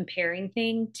whole comparing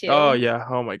thing oh too, yeah,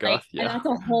 oh my god, like, and yeah. that's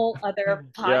a whole other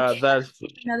Yeah, podcast that's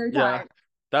another yeah, time.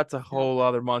 that's a So, whole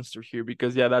other monster here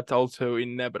because yeah, that's also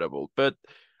inevitable. But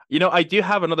I do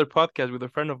have another podcast with a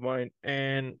friend of mine,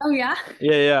 and oh yeah,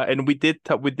 yeah, yeah, and we did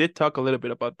talk a little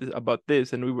bit about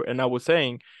this, and I was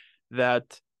saying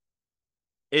that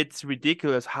it's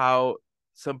ridiculous how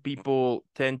some people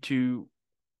tend to,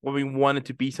 when we wanted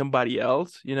to be somebody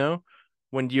else,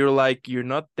 when you're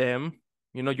not them,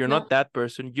 you're not no, that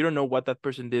person, you don't know what that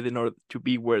person did in order to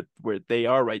be where they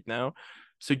are right now.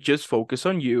 So just focus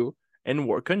on you and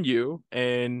work on you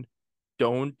and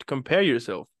don't compare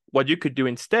yourself. What you could do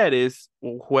instead is,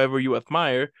 whoever you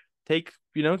admire, take,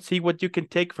 see what you can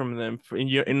take from them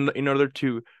in order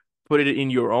to put it in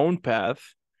your own path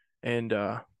and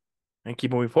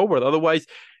keep moving forward. Otherwise,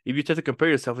 if you try to compare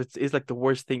yourself, it's like the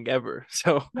worst thing ever.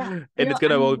 So, yeah, and it's I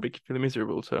gonna always mean, make you feel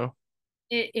miserable. So,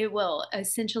 it will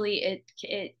essentially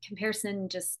it comparison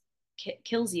just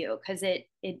kills you because it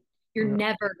you're yeah.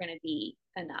 never going to be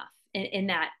enough in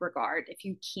that regard if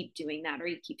you keep doing that or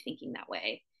you keep thinking that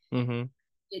way. Mm-hmm.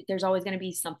 There's always going to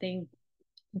be something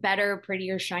better,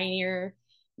 prettier, shinier,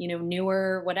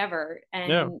 newer, whatever.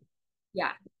 Yeah. And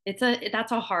yeah,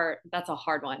 that's a hard one. That's a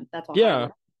hard Yeah.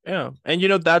 one. Yeah.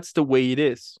 And that's the way it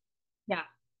is. Yeah.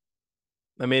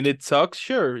 I mean, it sucks.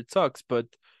 Sure, it sucks, but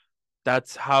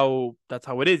that's how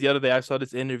it is. The other day I saw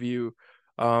this interview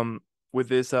um with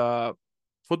this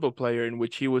football player in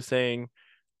which he was saying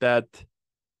that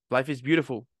life is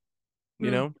beautiful,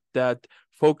 Mm, that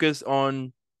focus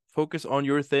on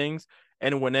your things,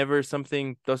 and whenever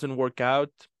something doesn't work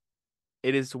out,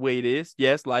 it is the way it is.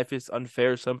 Yes, life is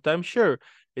unfair sometimes. Sure,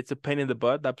 it's a pain in the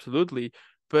butt, absolutely.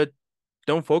 But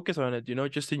don't focus on it,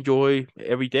 just enjoy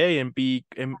every day and be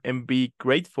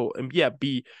grateful. And yeah,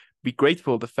 be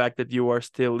grateful the fact that you are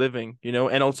still living,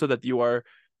 and also that you are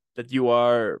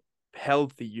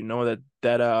healthy,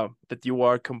 that you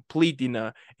are complete in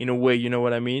a way, you know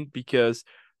what I mean? Because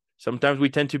sometimes we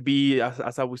tend to be,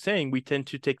 as I was saying, we tend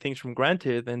to take things for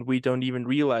granted, and we don't even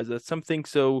realize that something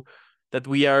so that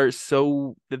we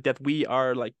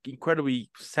are like incredibly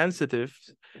sensitive,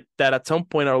 that at some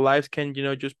point our lives can,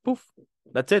 just poof,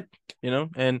 that's it,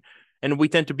 and we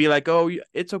tend to be like, oh,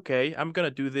 it's okay, I'm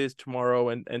gonna do this tomorrow,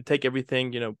 and take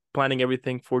everything, planning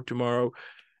everything for tomorrow.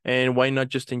 And why not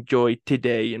just enjoy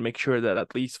today and make sure that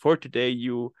at least for today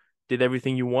you did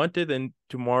everything you wanted, and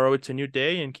tomorrow it's a new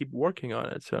day, and keep working on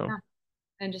it. So yeah.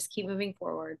 And just keep moving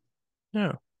forward.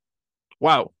 yeah.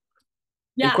 Wow.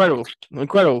 Yeah. Incredible.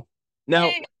 Incredible. Now,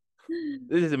 Yay.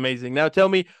 this is amazing. Now tell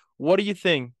me, what do you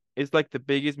think is like the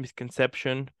biggest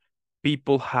misconception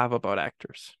people have about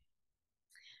actors?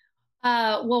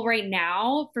 Well, right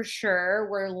now, for sure,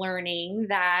 we're learning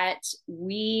that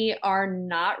we are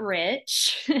not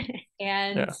rich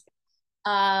and Yeah.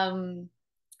 um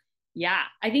Yeah,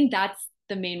 I think that's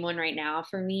the main one right now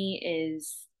for me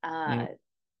is Mm,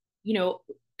 you know,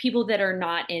 people that are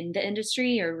not in the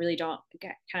industry or really don't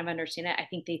kind of understand it. I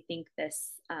think they think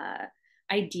this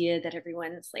idea that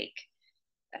everyone's like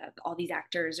all these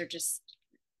actors are just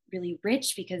really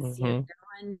rich because mm-hmm. they're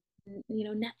on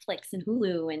Netflix and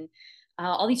Hulu and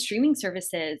all these streaming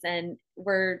services, and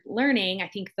we're learning. I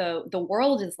think the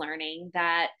world is learning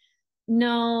that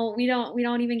no, we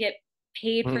don't even get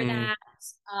paid for Mm-mm. that.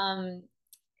 Um,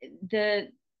 the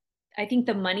I think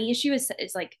the money issue is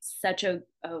like such a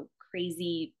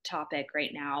crazy topic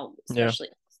right now, Yeah. especially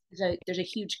there's a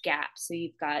huge gap. So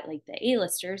you've got like the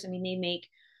A-listers. I mean, they make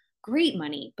great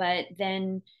money, but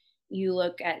then you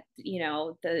look at,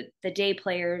 the day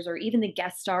players or even the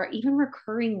guest star, even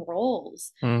recurring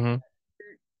roles, Mm-hmm.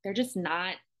 they're just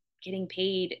not getting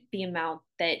paid the amount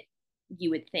that you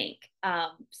would think.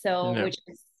 So Yeah. which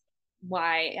is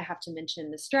why I have to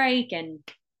mention the strike, and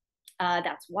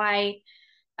that's why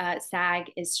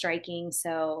SAG is striking.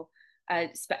 So,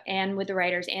 and with the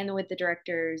writers and with the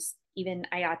directors, even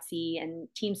IATSE and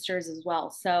Teamsters as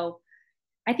well. So,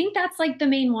 I think that's like the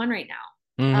main one right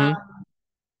now. Mm-hmm.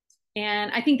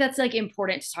 And I think that's like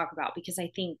important to talk about because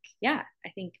I think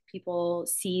people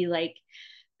see like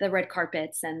the red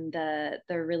carpets and the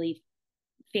really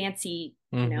fancy,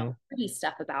 Mm-hmm. pretty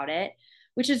stuff about it,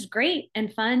 which is great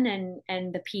and fun,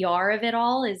 and the PR of it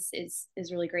all is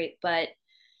really great. But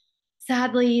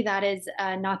sadly, that is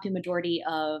not the majority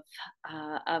of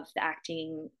the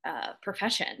acting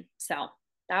profession. So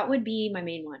that would be my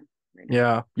main one right now.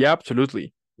 Yeah. Yeah,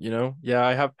 absolutely. Yeah,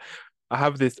 I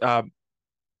have this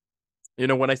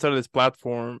when I started this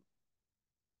platform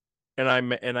and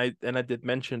I did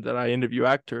mention that I interview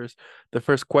actors, the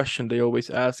first question they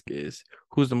always ask is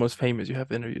who's the most famous you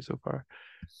have interviewed so far?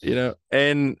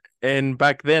 And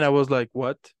back then I was like,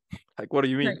 what? Like, what do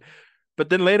you mean? Right. But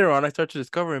then later on I start to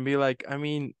discover and be like, I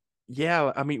mean,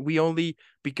 yeah, I mean,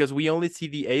 because we only see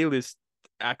the A-list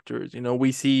actors,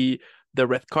 we see the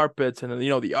red carpets and the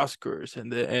Oscars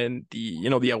and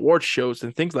the award shows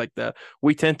and things like that.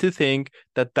 We tend to think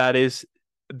that that is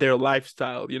their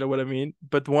lifestyle, you know what I mean?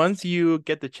 But once you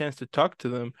get the chance to talk to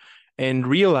them and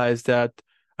realize that,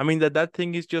 I mean, that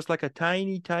thing is just like a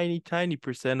tiny, tiny, tiny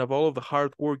percent of all of the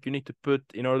hard work you need to put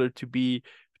in order to be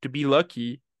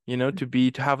lucky,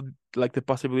 to have like the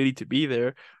possibility to be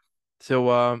there.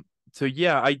 So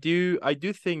yeah, I do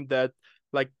think that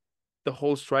like the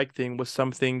whole strike thing was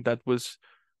something that was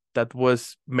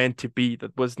meant to be,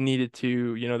 that was needed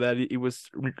to, that it was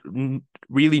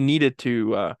really needed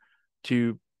to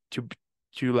to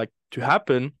to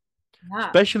happen, Yeah.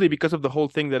 especially because of the whole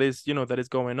thing that is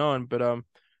going on. But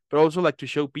also like to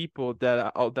show people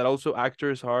that also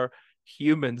actors are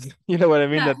humans. You know what I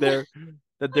mean? Yeah.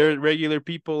 That they're regular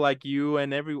people like you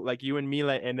and like you and me,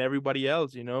 like, and everybody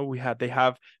else. They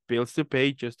have bills to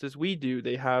pay just as we do.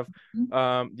 They have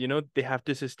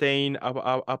to sustain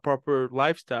a proper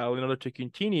lifestyle in order to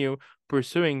continue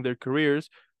pursuing their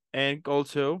careers, and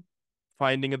also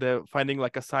finding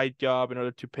like a side job in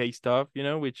order to pay stuff,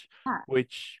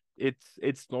 which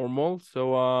it's normal.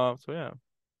 So yeah.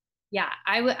 Yeah,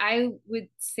 I would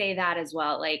say that as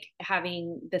well. Like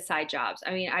having the side jobs.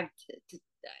 I mean, I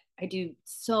do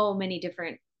so many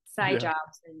different side Yeah.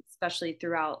 jobs, and especially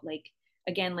throughout, like,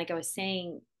 again, like I was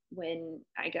saying, when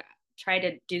I got try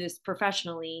to do this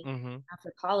professionally Mm-hmm.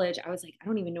 after college, I was like, I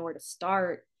don't even know where to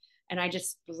start. And I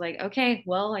just was like, okay,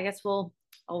 well, I guess I'll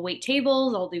wait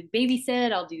tables, I'll do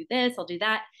babysit, I'll do this, I'll do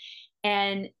that.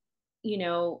 And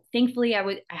thankfully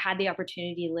I had the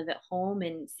opportunity to live at home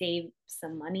and save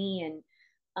some money,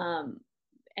 um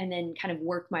and then kind of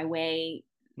work my way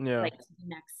Yeah. like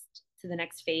to the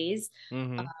next phase,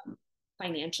 Mm-hmm.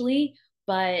 financially.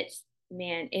 But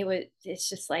man, it's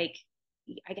just like,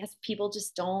 I guess people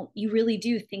just don't, you really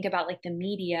do think about like the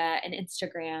media and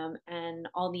Instagram and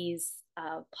all these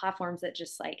platforms that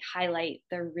just like highlight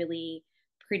the really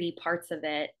pretty parts of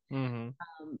it. Mm-hmm.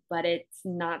 But it's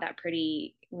not that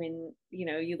pretty when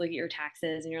you look at your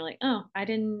taxes and you're like, oh, I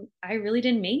really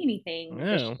didn't make anything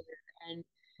this Yeah. year. And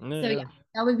so yeah, Yeah.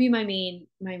 that would be my main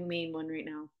one right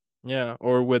now. Yeah.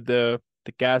 Or with the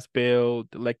gas bill,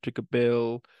 the electric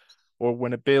bill, or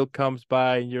when a bill comes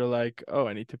by and you're like, oh,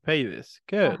 I need to pay this.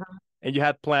 Good. Uh-huh. And you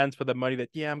had plans for the money that,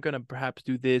 yeah, I'm gonna perhaps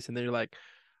do this, and then you're like,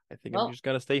 I think I'm Well, just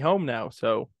gonna stay home now.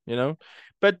 So.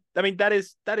 But I mean, that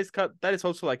is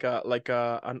also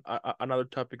another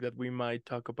topic that we might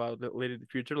talk about later in the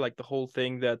future. Like the whole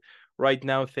thing that right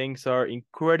now things are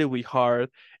incredibly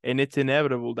hard, and it's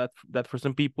inevitable that for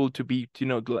some people to be,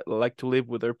 like to live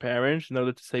with their parents in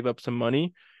order to save up some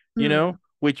money, hmm,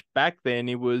 which back then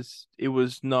it was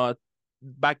not.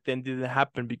 back then didn't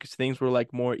happen because things were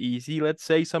like more easy, let's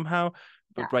say somehow.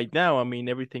 Yeah. But right now, I mean,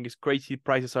 everything is crazy.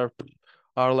 Prices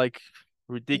are like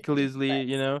ridiculously,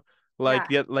 you know.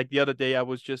 Yeah. Like the other day, I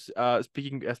was just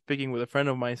speaking with a friend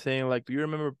of mine, saying like, do you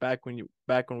remember back when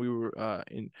we were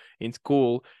in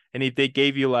school, and if they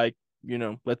gave you like, you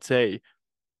know, let's say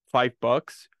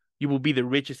 $5, you will be the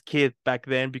richest kid back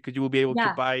then because you will be able to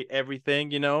Yeah. buy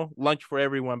everything, you know, lunch for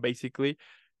everyone basically.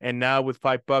 And now with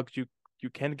 $5, you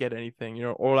can't get anything, you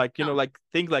know, or like, you know, like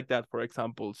things like that, for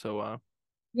example. So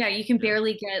Yeah, you can yeah,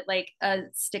 barely get like a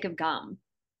stick of gum.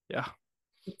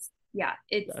 yeah,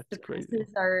 It's that's the crazy.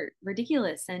 prices are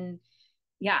ridiculous. And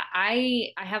yeah,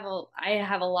 I have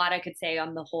a lot I could say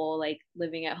on the whole like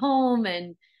living at home.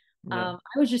 And Yeah.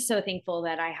 I was just so thankful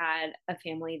that I had a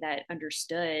family that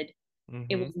understood.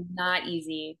 It Mm-hmm. was not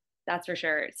easy, that's for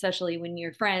sure, especially when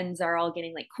your friends are all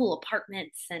getting like cool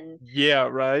apartments and Yeah,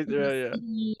 right. in the Yeah, yeah.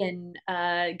 city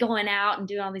and going out and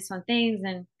doing all these fun things.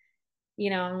 And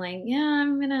I'm like, yeah,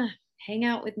 I'm gonna hang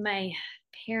out with my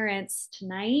parents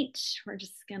tonight. We're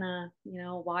just gonna,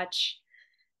 watch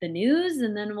the news,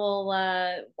 and then we'll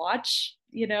watch,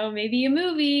 maybe a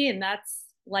movie, and that's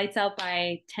lights out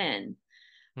by 10.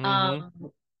 Mm-hmm. Um,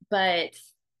 but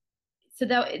so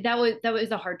that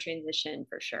was a hard transition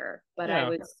for sure. But I Yeah.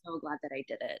 was so glad that I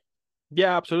did it.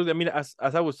 Yeah, absolutely. I mean, as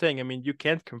I was saying, I mean, you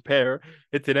can't compare.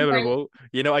 It's Right. inevitable.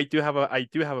 You know, I do have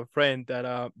a friend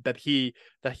that he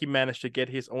managed to get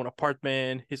his own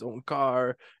apartment, his own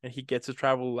car, and he gets to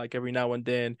travel like every now and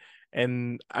then.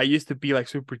 And I used to be like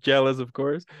super jealous, of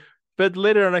course. But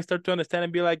later on I start to understand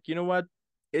and be like, you know what?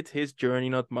 It's his journey,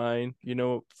 not mine. You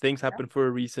know, things Yep. happen for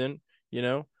a reason, you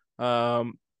know?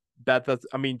 Um that's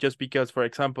I mean, just because, for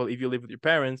example, if you live with your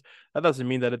parents, that doesn't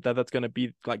mean that's gonna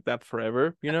be like that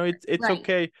forever. You know, it's Right.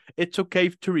 okay. It's okay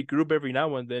to regroup every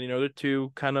now and then in order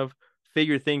to kind of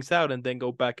figure things out and then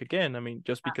go back again. I mean,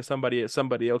 just because somebody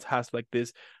else has like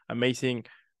this amazing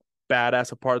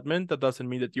badass apartment, that doesn't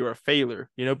mean that you're a failure.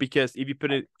 You know, because if you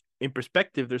put it in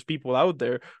perspective, there's people out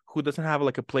there who doesn't have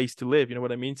like a place to live. You know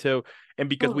what I mean? So, and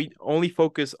because we Totally. only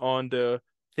focus on the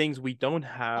things we don't Oh,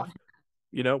 have,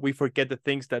 you know, we forget the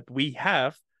things that we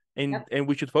have, and yep.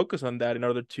 we should focus on that in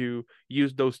order to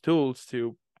use those tools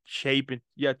to shape it,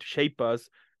 yeah, to shape us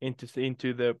into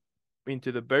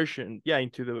the version, yeah,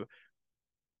 into the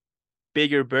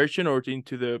bigger version, or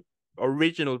into the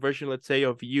original version, let's say,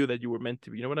 of you that you were meant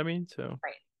to be. You know what I mean? So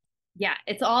Right. Yeah,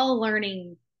 it's all a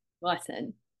learning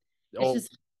lesson. oh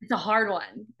It's a hard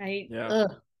one. yeah,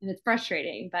 And it's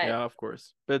frustrating, but yeah, of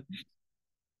course. But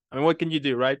I mean, what can you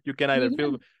do, right? You can either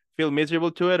you feel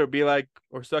miserable to it, or be like,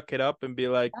 or suck it up and be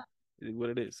like, yeah, it is what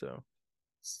it is. So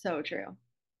so true.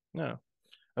 no.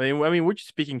 I mean, we're just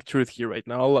speaking truth here right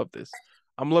now. I love this.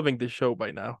 I'm loving this show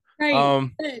by now. Right.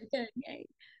 Um, Good, good. Yay.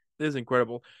 this is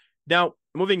incredible. Now,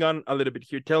 moving on a little bit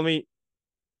here. Tell me,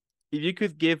 if you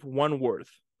could give one word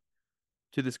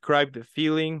to describe the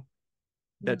feeling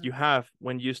that you Mm. have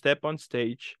when you step on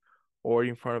stage or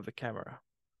in front of the camera,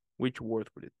 which word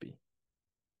would it be?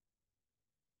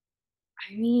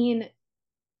 I mean,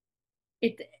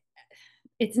 it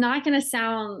it's not gonna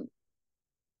sound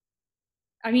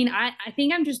I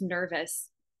think I'm just nervous.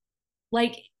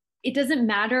 Like it doesn't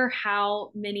matter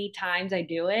how many times I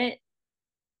do it,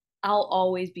 I'll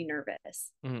always be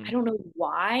nervous. I Mm-hmm. don't know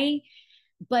why,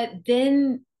 but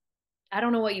then I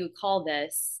don't know what you would call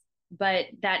this, but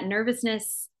that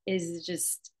nervousness is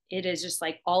just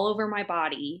like all over my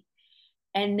body.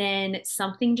 And then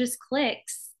something just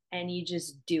clicks and you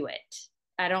just do it.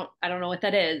 I don't know what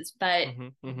that is, but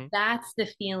Mm-hmm. Mm-hmm. that's the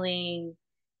feeling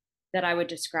that I would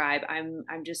describe. I'm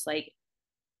just like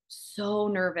so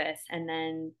nervous, and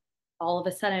then all of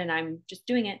a sudden I'm just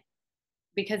doing it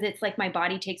because it's like my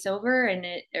body takes over and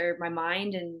it or my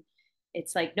mind, and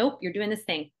it's like, nope, you're doing this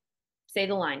thing. Say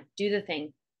the line, do the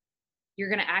thing. You're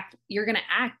gonna act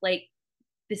like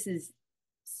this is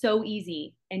so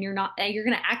easy, and you're gonna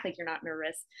act like you're not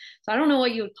nervous. So I don't know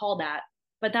what you would call that,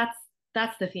 but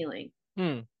that's the feeling.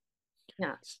 Hmm.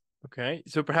 Yeah. Okay.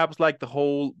 So perhaps like the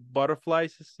whole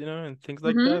butterflies, you know, and things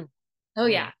like Hmm. that. Oh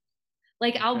Hmm. yeah.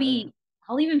 Like Okay.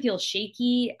 I'll even feel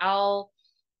shaky.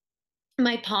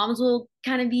 My palms will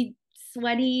kind of be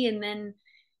sweaty, and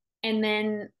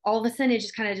then all of a sudden it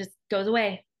just kind of just goes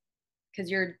away because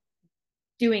you're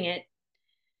doing it,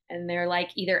 and they're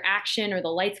like either action or the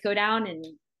lights go down, and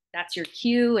that's your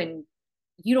cue, and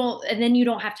then you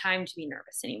don't have time to be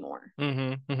nervous anymore.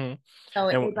 Mm-hmm. Mm-hmm. So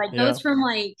it like Yeah. goes from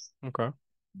like Okay.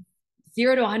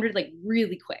 0 to 100 like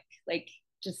really quick, like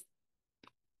just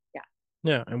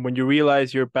Yeah. And when you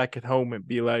realize you're back at home and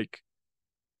be like,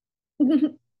 yeah.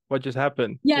 what just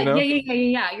happened? Yeah, You yeah, know? yeah, yeah,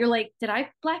 yeah. You're like, did I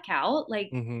black out? Like,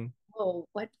 Mm-hmm. oh,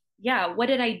 yeah, what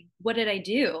did I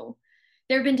do?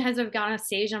 There have been times I've gone off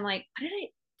stage and I'm like,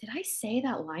 did I say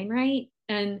that line right?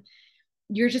 And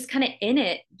you're just kind of in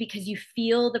it because you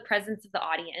feel the presence of the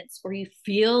audience or you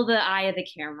feel the eye of the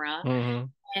camera, Mm-hmm.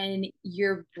 and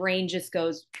your brain just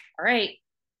goes, all right,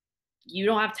 you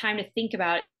don't have time to think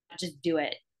about it, just do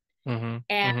it. Mm-hmm.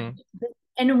 And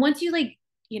Mm-hmm. once you like,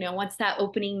 once that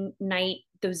opening night,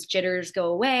 those jitters go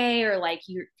away, or like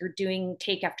you're doing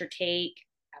take after take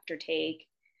after take,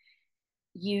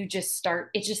 you just start,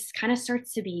 it just kind of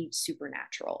starts to be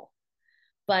supernatural.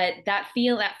 But that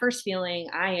first feeling,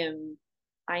 I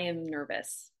am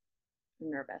nervous. I'm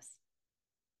nervous.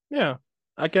 Yeah,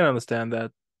 I can understand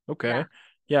that. Yeah. Okay.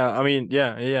 Yeah, I mean,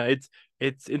 yeah, yeah,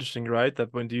 it's interesting, right?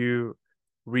 That when you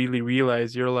really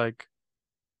realize you're like,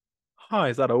 huh,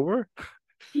 is that over?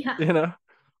 Yeah. You know,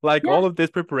 like Yeah. all of this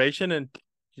preparation and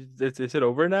is it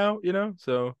over now?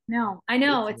 So No, I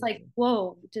know. it's It's like, amazing.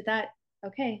 whoa, did that?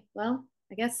 Okay, well,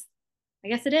 I guess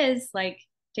it is. Like,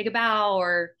 take a bow,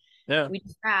 or Yeah, we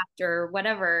just wrapped, or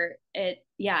whatever.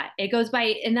 Yeah, it goes by,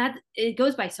 and that it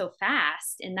goes by so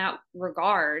fast in that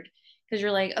regard, because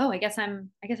you're like, oh, I guess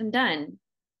I'm done.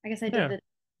 I guess I did yeah, the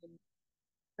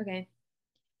okay.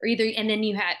 Or either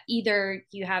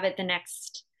you have it the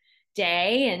next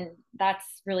day, and that's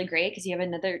really great because you have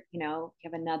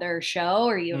another show,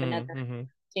 or you have another mm-hmm.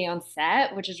 day on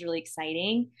set, which is really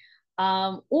exciting.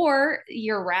 Or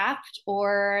you're wrapped,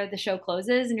 or the show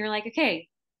closes and you're like, okay,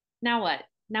 now what?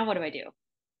 Now what do I do?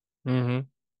 Mm-hmm.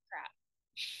 Crap.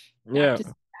 Back Yeah, to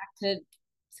back to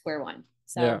square one.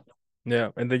 yeah, So yeah.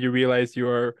 And then you realize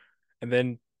and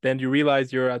then you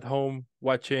realize you're at home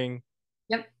watching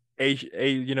yep,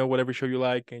 whatever show you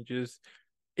like, and just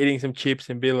eating some chips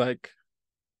and be like,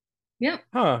 yep.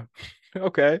 huh,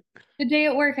 okay. Good day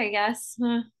at work, I guess.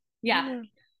 Yeah. Yeah.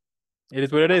 It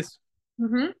is what it is.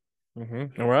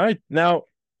 Mm-hmm. All right. Now,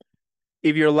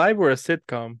 if your life were a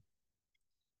sitcom,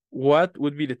 what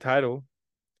would be the title?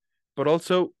 But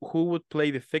also, who would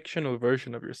play the fictional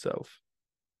version of yourself?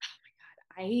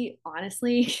 I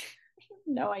honestly I have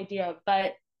no idea,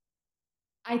 but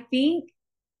I think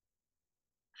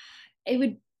it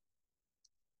would,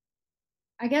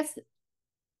 I guess,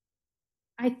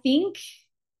 I think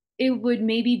it would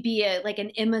maybe be like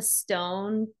an Emma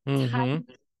Stone type,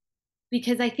 Mm-hmm.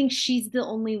 because I think she's the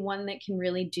only one that can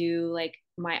really do like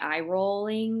my eye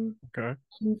rolling. Okay.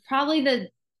 And probably the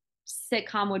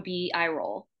sitcom would be eye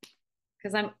roll,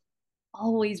 because I'm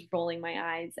always rolling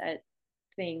my eyes at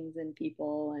things and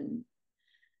people, and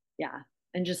yeah,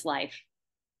 and just life.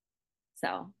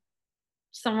 So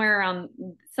somewhere around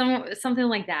something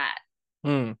like that.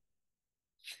 Hmm.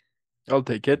 I'll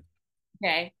take it.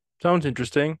 Okay. Sounds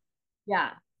interesting.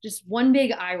 Yeah. Just one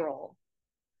big eye roll.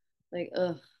 Like,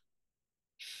 ugh.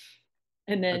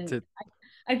 And That's then it.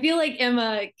 I feel like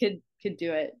Emma could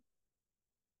do it.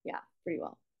 Yeah, pretty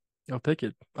well. I'll take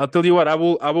it. I'll tell you what. I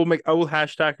will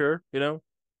hashtag her. Who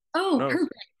Oh, knows?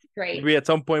 perfect. Great. Maybe at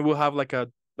some point we'll have like a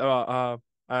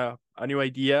new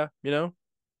idea.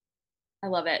 I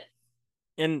love it.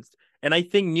 And and I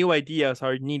think new ideas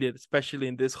are needed, especially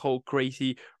in this whole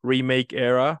crazy remake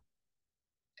era.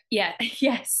 Yeah.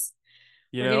 Yes.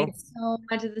 You We're getting know, so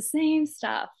much of the same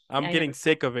stuff. I'm I know. getting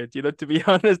sick of it. To be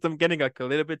honest, I'm getting like a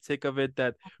little bit sick of it.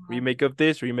 That Uh, remake of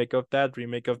this, remake of that,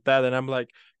 remake of that, and I'm like,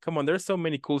 come on, there's so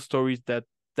many cool stories that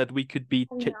we could be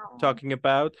I know. talking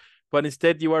about, but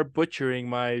instead you are butchering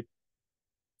my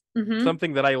Mm-hmm.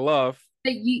 something that I love.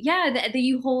 That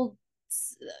you hold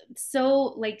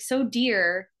so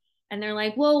dear, and they're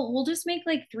like, well, we'll just make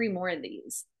like three more of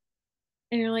these,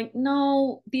 and you're like,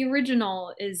 no, the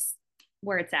original is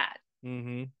where it's at.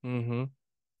 Mm-hmm. Mm-hmm.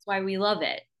 That's why we love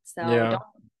it. So Yeah.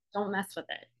 don't mess with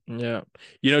it.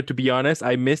 Yeah. To be honest,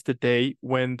 I missed the day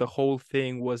when the whole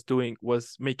thing was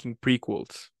making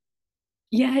prequels.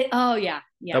 Yeah. Oh yeah.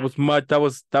 That Yeah. was much That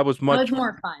was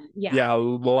more fun. Yeah. yeah, a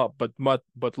lot, but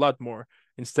lot more,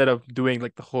 instead of doing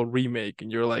like the whole remake,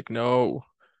 and you're like, no,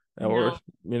 or No,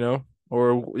 you know,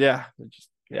 or yeah,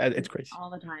 it's crazy.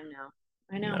 all the time now.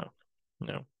 I know. No,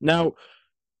 no. Now,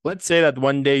 let's say that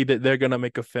one day that they're gonna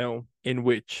make a film in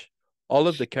which all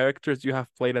of the characters you have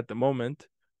played at the moment,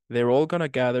 they're all gonna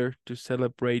gather to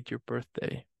celebrate your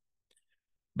birthday.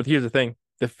 But here's the thing: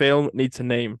 the film needs a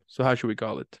name. So how should we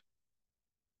call it?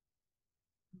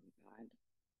 Oh my God.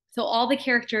 So all the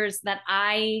characters that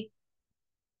I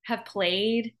have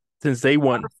played Since day are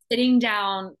one. sitting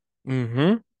down.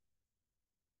 Mm-hmm.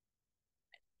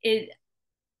 It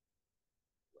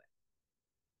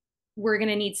We're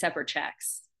gonna need separate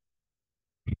checks.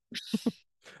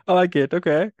 I like it.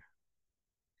 Okay.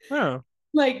 Oh.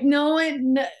 Like no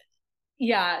one.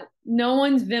 yeah, no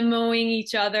one's Venmoing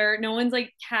each other. No one's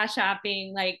like cash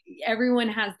apping. Like everyone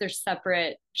has their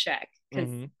separate check because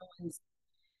Hmm.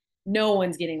 no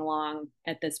one's getting along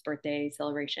at this birthday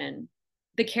celebration.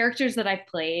 The characters that I've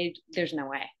played, there's no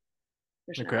way.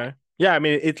 There's no way. Okay. Yeah, I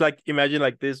mean, it's like imagine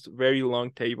like this very long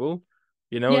table,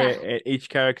 Yeah. and each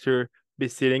character be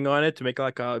sitting on it to make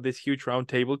like this huge round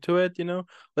table to it.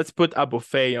 Let's put a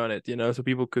buffet on it, so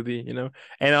people could be,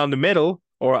 and on the middle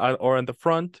or on the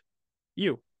front,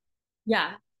 you.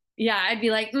 Yeah. Yeah. I'd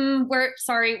be like, we're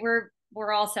sorry,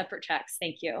 we're all separate checks.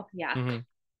 Thank you. Yeah. Hmm.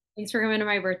 Thanks for coming to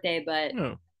my birthday. But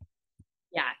Yeah.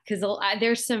 yeah, because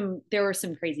there were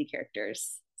some crazy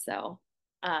characters. So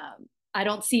I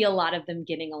don't see a lot of them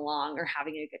getting along or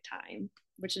having a good time,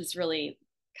 which is really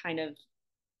kind of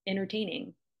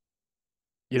entertaining.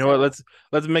 You know what? So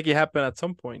Let's make it happen at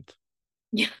some point.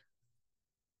 yeah,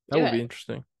 That do would be it.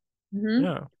 interesting. Hmm.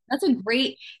 Yeah. That's a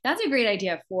great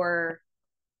idea for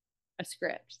a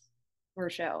script or a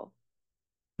show.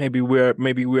 Maybe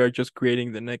we are just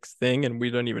creating the next thing and we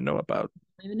don't even know about.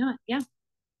 I don't even know it. Yeah,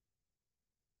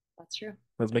 that's true.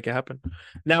 Let's make it happen.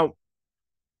 Now,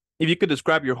 if you could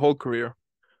describe your whole career,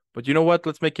 but you know what?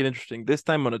 Let's make it interesting. This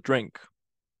time on a drink.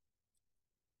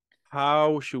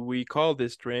 How should we call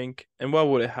this drink and what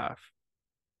would it have?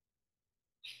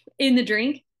 In the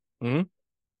drink, Hmm.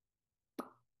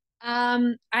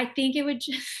 I think it would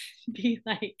just be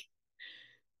like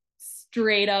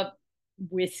straight up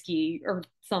whiskey or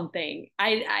something.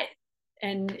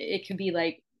 And it could be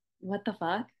like, what the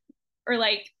fuck? Or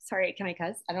like, sorry, can I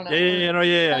cuss? I don't Yeah, yeah, know. yeah, no,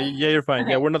 yeah, yeah, yeah, you're fine.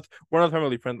 Yeah, Okay, we're not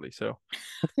family friendly, so.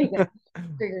 okay, good.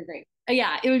 Great, great, great.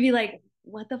 Yeah, it would be like,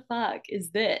 what the fuck is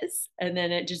this? And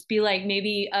then it just be like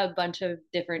maybe a bunch of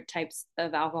different types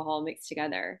of alcohol mixed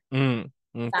together. That's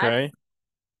Okay.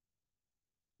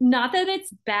 not that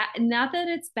it's bad, not that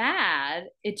it's bad.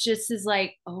 It just is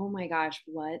like, oh my gosh,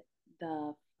 what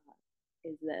the fuck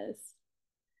is this?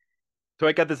 So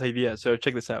I got this idea. So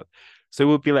check this out. So it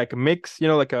would be like a mix,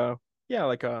 like a yeah,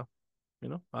 like you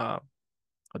know, uh,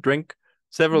 a drink,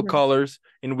 several Mhm. colors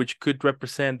in which could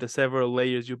represent the several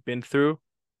layers you've been through,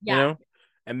 you Yeah. know?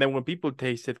 And then when people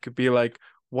taste it, could be like,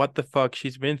 what the fuck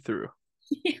she's been through.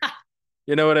 Yeah.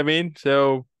 You know what I mean?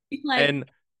 So, Like, and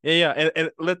yeah, yeah,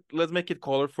 and let's make it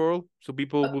colorful so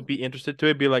people uh, will be interested to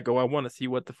it. Be like, oh, I want to see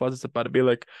what the fuss is about. To be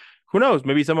like, who knows?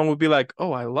 Maybe someone would be like,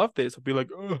 oh, I love this. Or be like,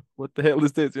 oh, what the hell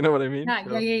is this? You know what I mean? yeah, yeah,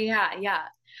 So, yeah, yeah, yeah.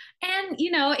 And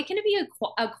it can be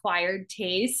a acquired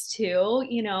taste too.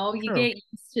 You sure. get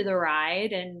used to the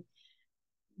ride and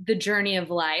the journey of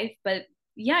life, but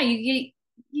yeah, you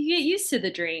get used to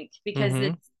the drink because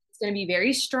Mm-hmm. it's going to be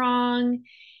very strong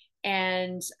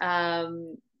and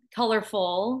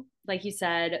colorful, like you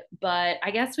said. But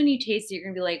I guess when you taste it, you're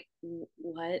gonna be like,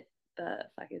 "What the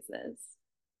fuck is this?"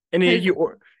 And if Because you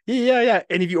or yeah, yeah, yeah.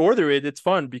 And if you order it, it's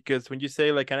fun because when you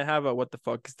say like, can I have a what the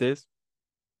fuck is this?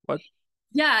 What?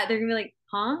 yeah, they're gonna be like,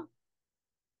 "Huh?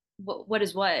 What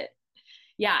is what?"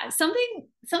 Yeah, something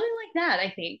like that.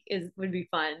 I think is would be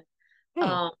fun. Hmm.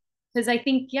 Um, because I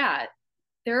think yeah,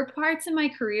 there are parts in my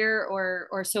career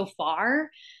or so far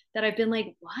that I've been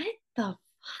like, "What the fuck?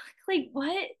 Like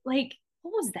what? Like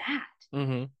what was that?"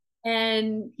 Mm-hmm.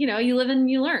 And you live and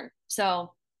you learn.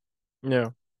 So Yeah.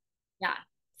 yeah,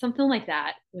 something like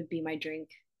that would be my drink.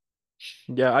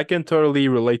 Yeah, I can totally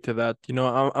relate to that.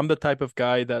 I'm the type of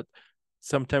guy that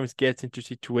sometimes gets into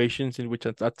situations in which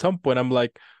at some point I'm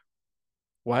like,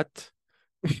 what?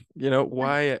 Why, I'm gonna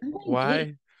get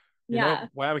why, yeah,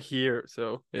 why I'm here.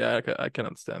 So yeah, I can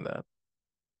understand that. I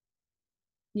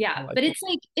yeah, like but it.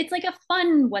 it's like a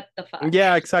fun what the fuck.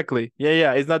 Yeah, exactly. Yeah,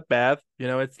 yeah. It's not bad.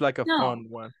 It's like a No, fun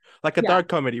one, like a yeah, dark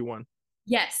comedy one.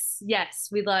 yes, yes,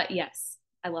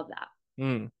 I love that.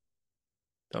 Hmm.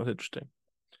 That was interesting.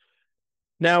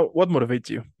 Now, what motivates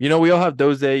you? We all have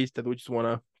those days that we just want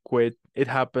to quit. It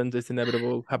happens. It's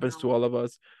inevitable. Happens to No. all of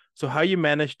us. So how you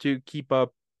manage to keep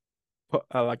up,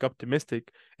 like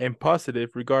optimistic and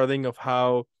positive regarding of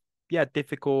how, yeah,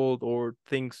 difficult or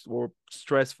things or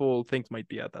stressful things might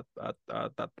be at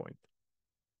that point.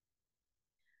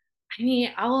 I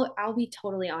mean, I'll be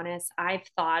totally honest. I've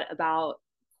thought about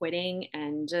quitting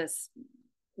and just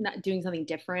not doing something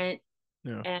different.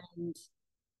 Yeah. And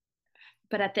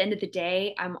but at the end of the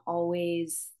day, I'm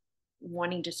always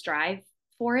wanting to strive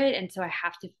for it, and so I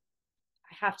have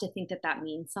to think that that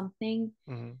means something,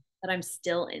 Hmm. that I'm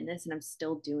still in this and I'm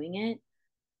still doing it.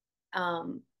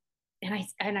 Um,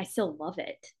 and I still love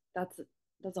it. That's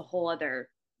a whole other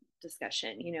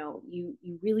discussion. You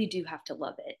really do have to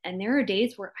love it. And there are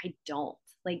days where I don't.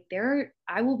 Like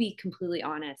I will be completely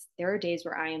honest. There are days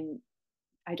where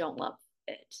I don't love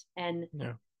it. And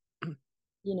Yeah.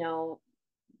 you know,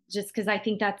 just because I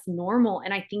think that's normal.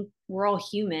 And I think we're all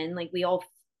human. Like we all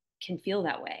can feel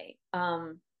that way.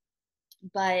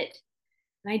 But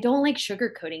I don't like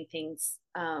sugarcoating things.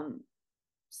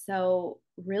 So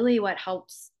really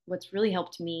what's really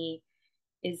helped me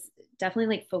is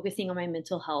definitely like focusing on my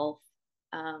mental health.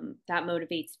 That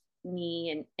motivates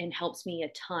me and helps me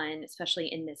a ton, especially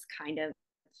in this kind of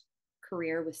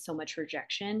career with so much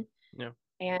rejection. Yeah.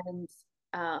 And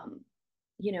um,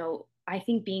 I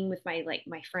think being with my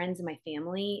friends and my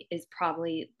family is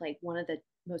probably like one of the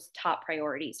most top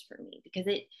priorities for me because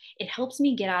it helps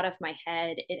me get out of my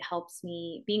head. It helps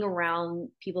me being around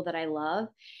people that I love.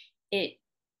 It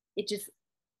it just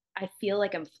I feel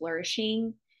like I'm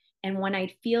flourishing. And when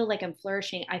I feel like I'm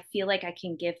flourishing, I feel like I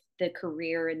can give the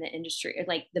career and the industry, or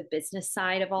like the business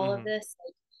side of all of Hmm. this,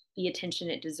 like, the attention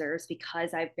it deserves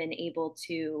because I've been able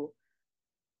to,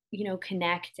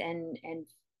 connect and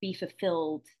be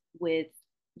fulfilled with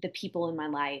the people in my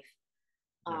life.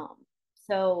 Yeah. Um,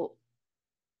 so,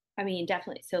 I mean,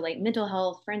 definitely. So, like mental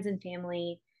health, friends and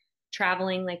family,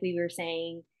 traveling, like we were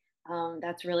saying,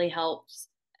 that's really helped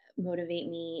motivate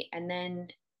me. And then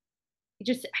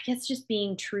just I guess just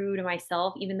being true to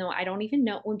myself, even though I don't even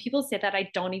know when people say that, I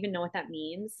don't even know what that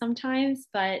means sometimes,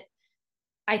 but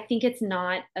I think it's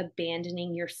not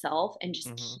abandoning yourself and just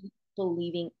Hmm. keep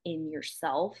believing in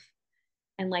yourself.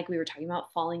 And like we were talking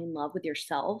about, falling in love with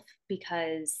yourself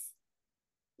because,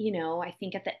 I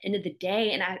think at the end of the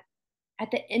day, and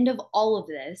at the end of all of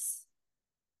this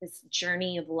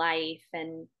journey of life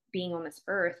and being on this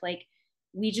earth, like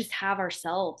we just have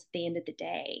ourselves at the end of the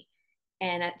day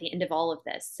and at the end of all of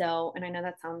this. So, and I know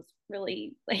that sounds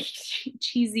really like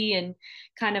cheesy and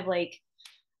kind of like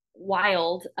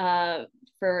wild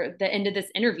for the end of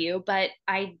this interview, but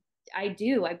I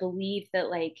believe that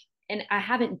like, and I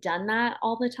haven't done that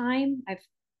all the time. I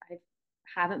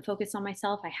haven't focused on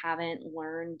myself. I haven't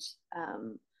learned,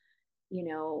 you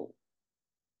know,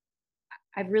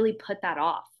 I've really put that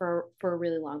off for a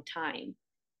really long time.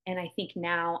 And I think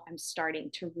now I'm starting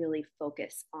to really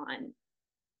focus on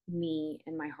me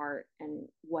and my heart and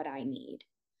what I need.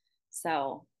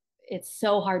 So it's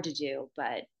so hard to do,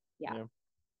 but yeah, Yeah.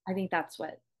 I think that's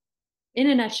what, in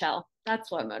a nutshell,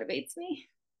 that's what motivates me.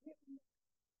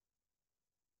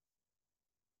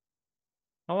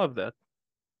 I love that.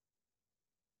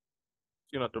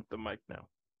 You're not drop the mic now.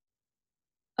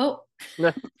 Oh,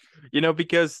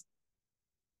 Because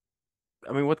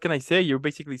I mean, what can I say? You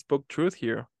basically spoke truth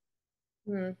here.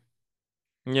 hmm.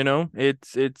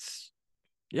 It's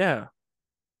yeah.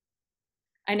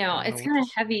 I I know don't know it's what to kind of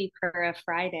say. heavy for a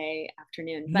Friday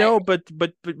afternoon, but No,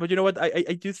 but you know what?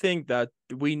 I do think that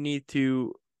we need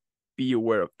to be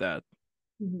aware of that.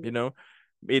 You mhm, know,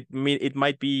 it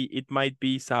might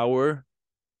be sour,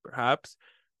 perhaps,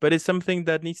 but it's something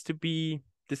that needs to be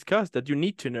discussed. That you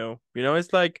need to know.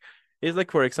 It's like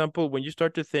for example, when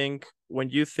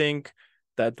you think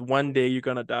that one day you're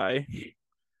gonna die.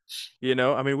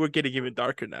 I mean, we're getting even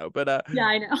darker now, yeah,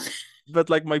 I know. but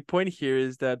like my point here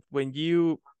is that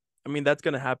I mean, that's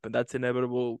gonna happen. That's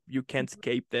inevitable. You can't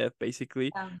escape death,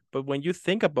 basically. Yeah. But when you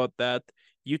think about that,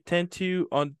 you tend to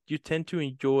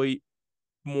enjoy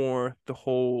more the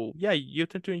whole. Yeah, you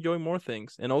tend to enjoy more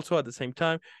things, and also at the same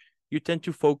time, you tend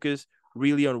to focus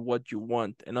really on what you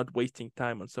want and not wasting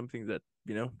time on something that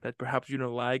perhaps you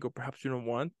don't like or perhaps you don't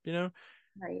want.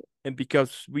 Right. And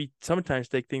because we sometimes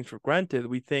take things for granted,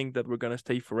 we think that we're gonna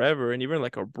stay forever, and even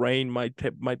like our brain might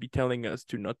be telling us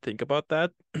to not think about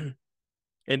that.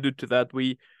 And due to that,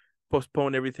 we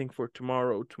postpone everything for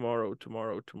tomorrow, tomorrow,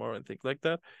 tomorrow, tomorrow, and things like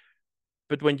that.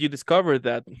 But when you discover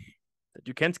that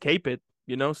you can't escape it,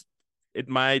 it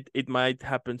might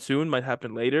happen soon, might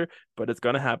happen later, but it's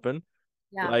gonna happen.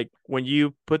 Yeah. Like when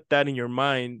you put that in your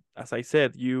mind, as I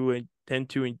said, you tend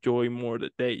to enjoy more the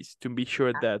days to be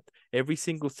sure that every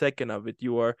single second of it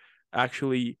you are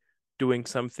actually doing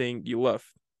something you love.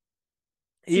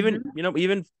 Even Hmm. you know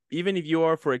even if you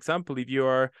are, for example, if you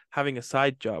are having a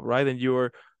side job, right, and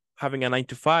you're having a 9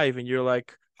 to 5, and you're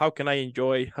like, how can I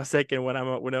enjoy a second when I'm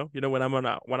on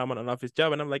an office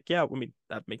job? And I'm like, yeah, I mean,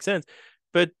 that makes sense.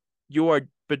 But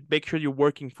make sure you're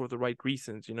working for the right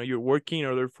reasons. You're working in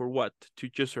order for what? To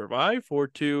just survive, or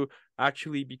to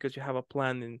actually because you have a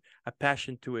plan and a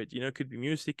passion to it. It could be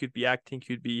music, could be acting,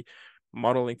 could be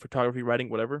modeling, photography, writing,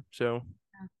 whatever. So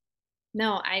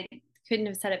No, I couldn't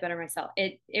have said it better myself.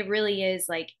 It really is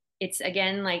like, it's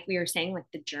again like we were saying, like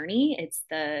the journey. It's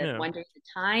the yeah. one day at a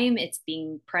time. It's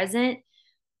being present,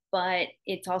 but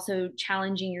it's also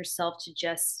challenging yourself to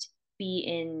just be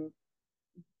in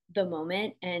the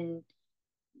moment. And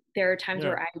there are times Yeah.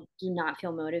 where I do not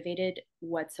feel motivated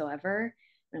whatsoever.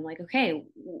 And I'm like, okay,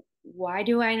 why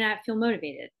do I not feel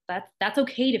motivated? That's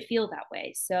okay to feel that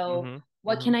way. So Mm-hmm.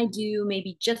 what Mm-hmm. can I do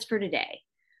maybe just for today,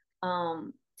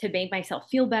 to make myself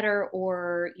feel better,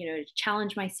 or to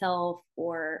challenge myself,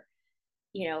 or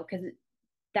because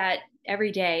that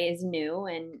every day is new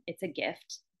and it's a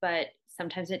gift, but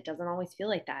sometimes it doesn't always feel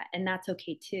like that, and that's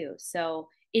okay too. So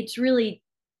it's really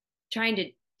trying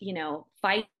to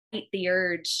fight the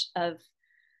urge of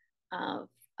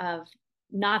of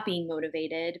not being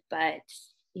motivated, but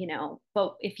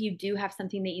if you do have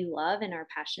something that you love and are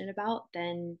passionate about,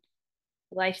 then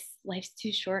life's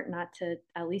too short not to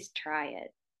at least try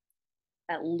it.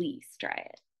 At least try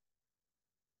it.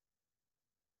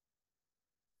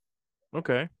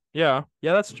 Okay. Yeah.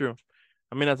 Yeah, that's true.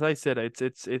 I mean, as I said, it's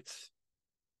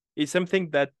something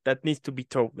that needs to be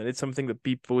told, and it's something that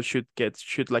people should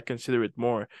like consider it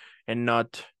more, and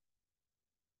not,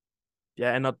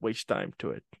 yeah, and not waste time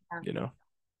to it, Yeah. you know.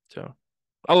 So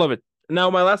I love it. Now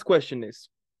my last question is,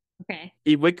 Okay.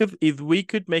 if we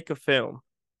could make a film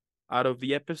out of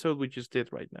the episode we just did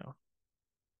right now,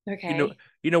 you know Okay.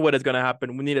 you know what is gonna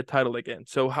happen. We need a title again.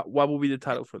 So what will be the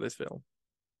title for this film?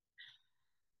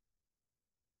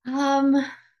 Um,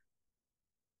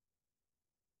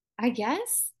 I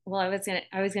guess. Well,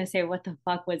 I was gonna say what the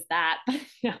fuck was that, but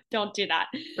no, don't do that.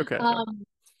 Okay. Um,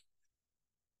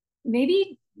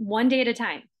 Maybe one day at a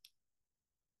time.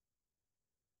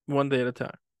 One day at a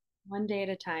time. One day at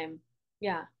a time.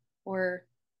 Yeah. Or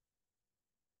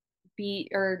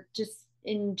or just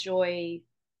enjoy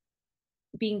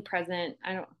being present.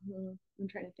 I don't, I'm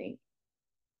trying to think.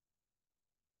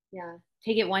 Yeah.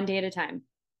 Take it one day at a time.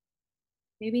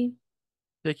 Maybe.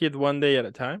 Take it one day at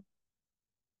a time.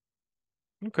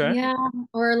 Okay. Yeah.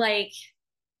 Or like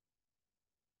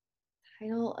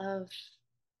title of,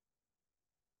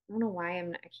 I don't know why I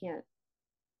can't,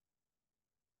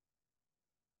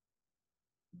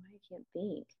 why I can't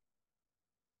think.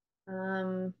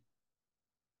 Um,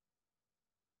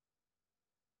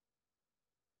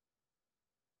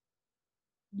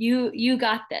 you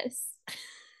got this.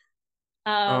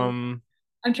 Um, Um.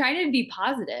 I'm trying to be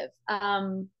positive.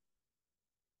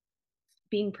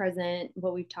 Being present,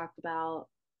 what we've talked about.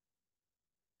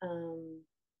 Um,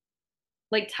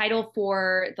 like title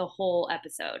for the whole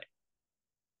episode.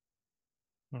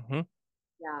 Mhm.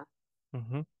 Yeah.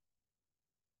 Mhm.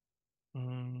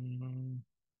 Mm.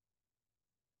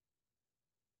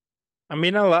 I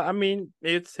mean, I mean,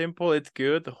 it's simple. It's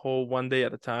good. The whole one day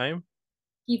at a time.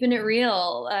 Keeping it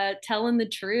real, telling the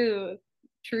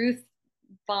truth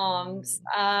bombs.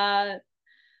 Mm.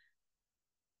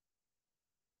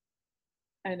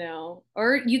 I know.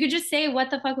 Or you could just say, what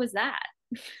the fuck was that?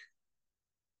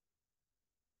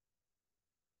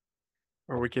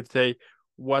 Or we could say,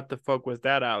 "What the fuck was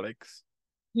that, Alex?"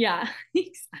 Yeah.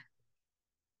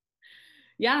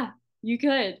 Yeah, you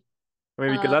could. I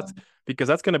mean, Um, because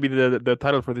that's gonna be the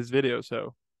title for this video.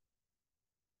 So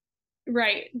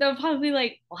right. They'll probably be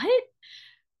like, what?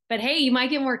 But hey, you might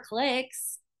get more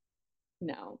clicks.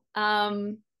 No.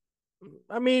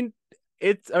 I mean,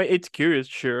 it's curious,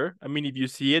 sure. I mean, if you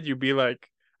see it, you'd be like,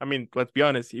 I mean, let's be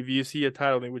honest. If you see a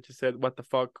title in which it said, what the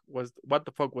fuck was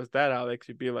that, Alex?"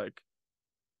 You'd be like,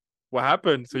 "What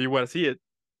happened?" So you want to see it.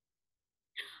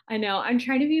 I know. I'm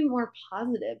trying to be more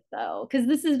positive though, because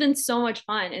this has been so much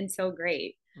fun and so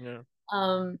great. Yeah.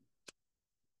 Um,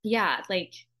 yeah,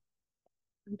 like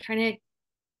I'm trying to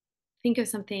think of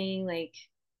something like,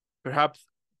 Perhaps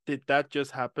did that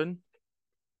just happen?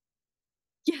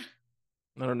 yeah,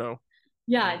 I don't know.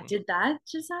 yeah, Mm. did that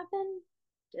just happen?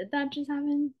 Did that just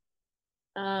happen?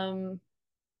 Um,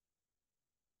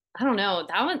 I don't know.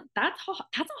 That's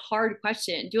a hard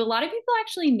question. Do a lot of people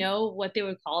actually know what they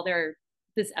would call their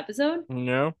this episode?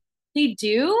 No. They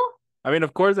do? I mean,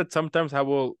 of course, that sometimes I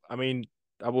will. I mean,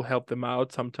 I will help them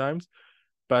out sometimes,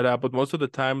 but most of the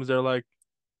times they're like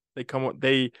they come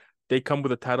they come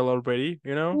with a title already.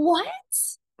 You know? What?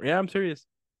 Yeah, I'm serious.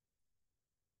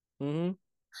 Hmm.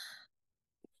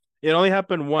 It only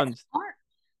happened once. Hard.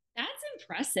 That's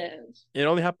impressive. It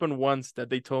only happened once that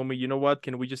they told me, you know what?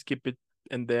 Can we just keep it,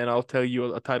 and then I'll tell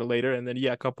you a title later. And then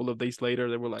yeah, a couple of days later,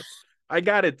 they were like, I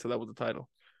got it. So that was the title.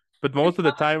 But most of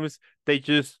the times they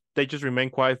just remain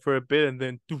quiet for a bit and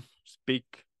then doof, speak,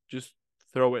 just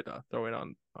throw it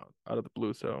on out of the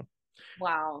blue. So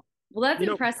Wow. Well, that's you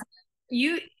know, impressive.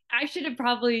 You, I should have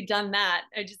probably done that.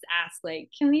 I just asked,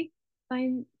 like, can we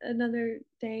find another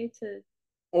day to?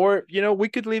 or we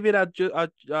could leave it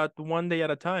at one day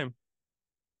at a time.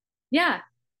 Yeah,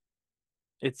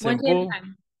 It's one day at a simple.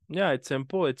 time. Yeah, it's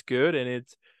simple. It's good, and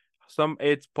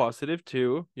it's positive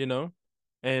too.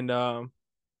 And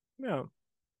yeah.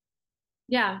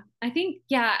 Yeah, I think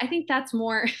that's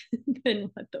more than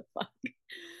what the fuck.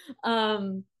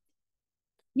 Um,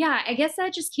 yeah, I guess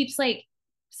that just keeps like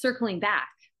circling back,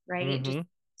 right? Just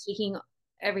Mm-hmm. taking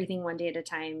everything one day at a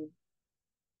time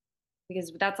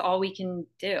because that's all we can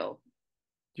do,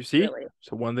 You see? really.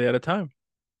 So one day at a time.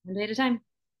 One day at a time.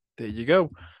 There you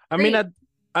go. I mean, Great.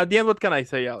 at the end, what can I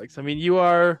say, Alex? I mean,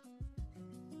 you're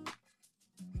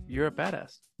a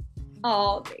badass.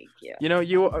 Oh, thank you. You know,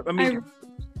 I I mean,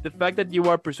 the fact that you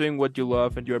are pursuing what you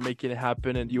love and you are making it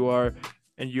happen and you are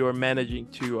managing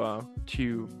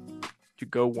to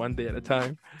go one day at a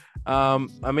time.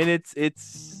 I mean, it's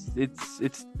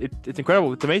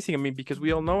incredible. It's amazing. I mean, because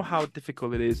we all know how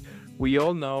difficult it is. We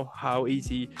all know how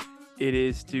easy it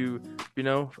is to,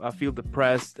 feel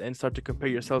depressed and start to compare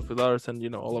yourself with others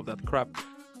and all of that crap.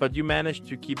 But you managed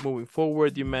to keep moving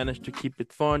forward. You managed to keep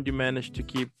it fun. You managed to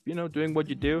keep, doing what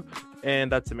you do,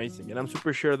 and that's amazing. And I'm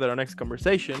super sure that our next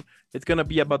conversation it's gonna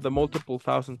be about the multiple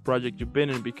thousand projects you've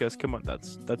been in because come on,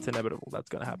 that's inevitable. That's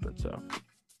gonna happen. So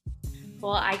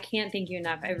Well, I can't thank you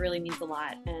enough. It really means a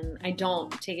lot. And I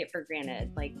don't take it for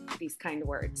granted, like these kind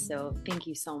words. So thank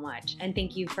you so much. And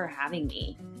thank you for having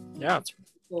me. yeah, It's really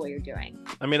cool what you're doing.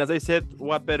 I mean, as I said,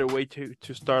 what better way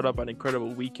to start up an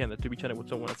incredible weekend than to be chatting with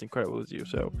someone as incredible as you?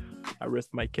 So I rest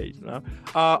my case. No?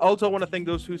 Also, I want to thank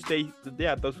those who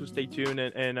those who stay tuned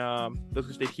and those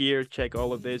who stayed here. Check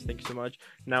all of this. Thank you so much.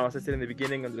 Now, as I said in the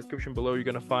beginning, on the description below, you're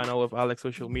gonna find all of Alex's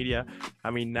social media. I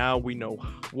mean, now we know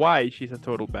why she's a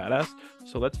total badass.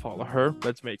 So let's follow her.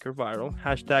 Let's make her viral.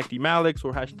 Hashtag Team Alex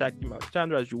or hashtag Team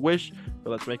Alexandra as you wish.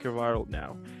 But let's make her viral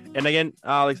now. And again,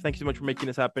 Alex, thank you so much for making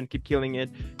this happen. Keep killing it.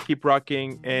 Keep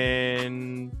rocking.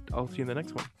 And I'll see you in the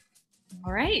next one.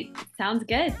 All right. Sounds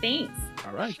good. Thanks.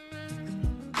 All right.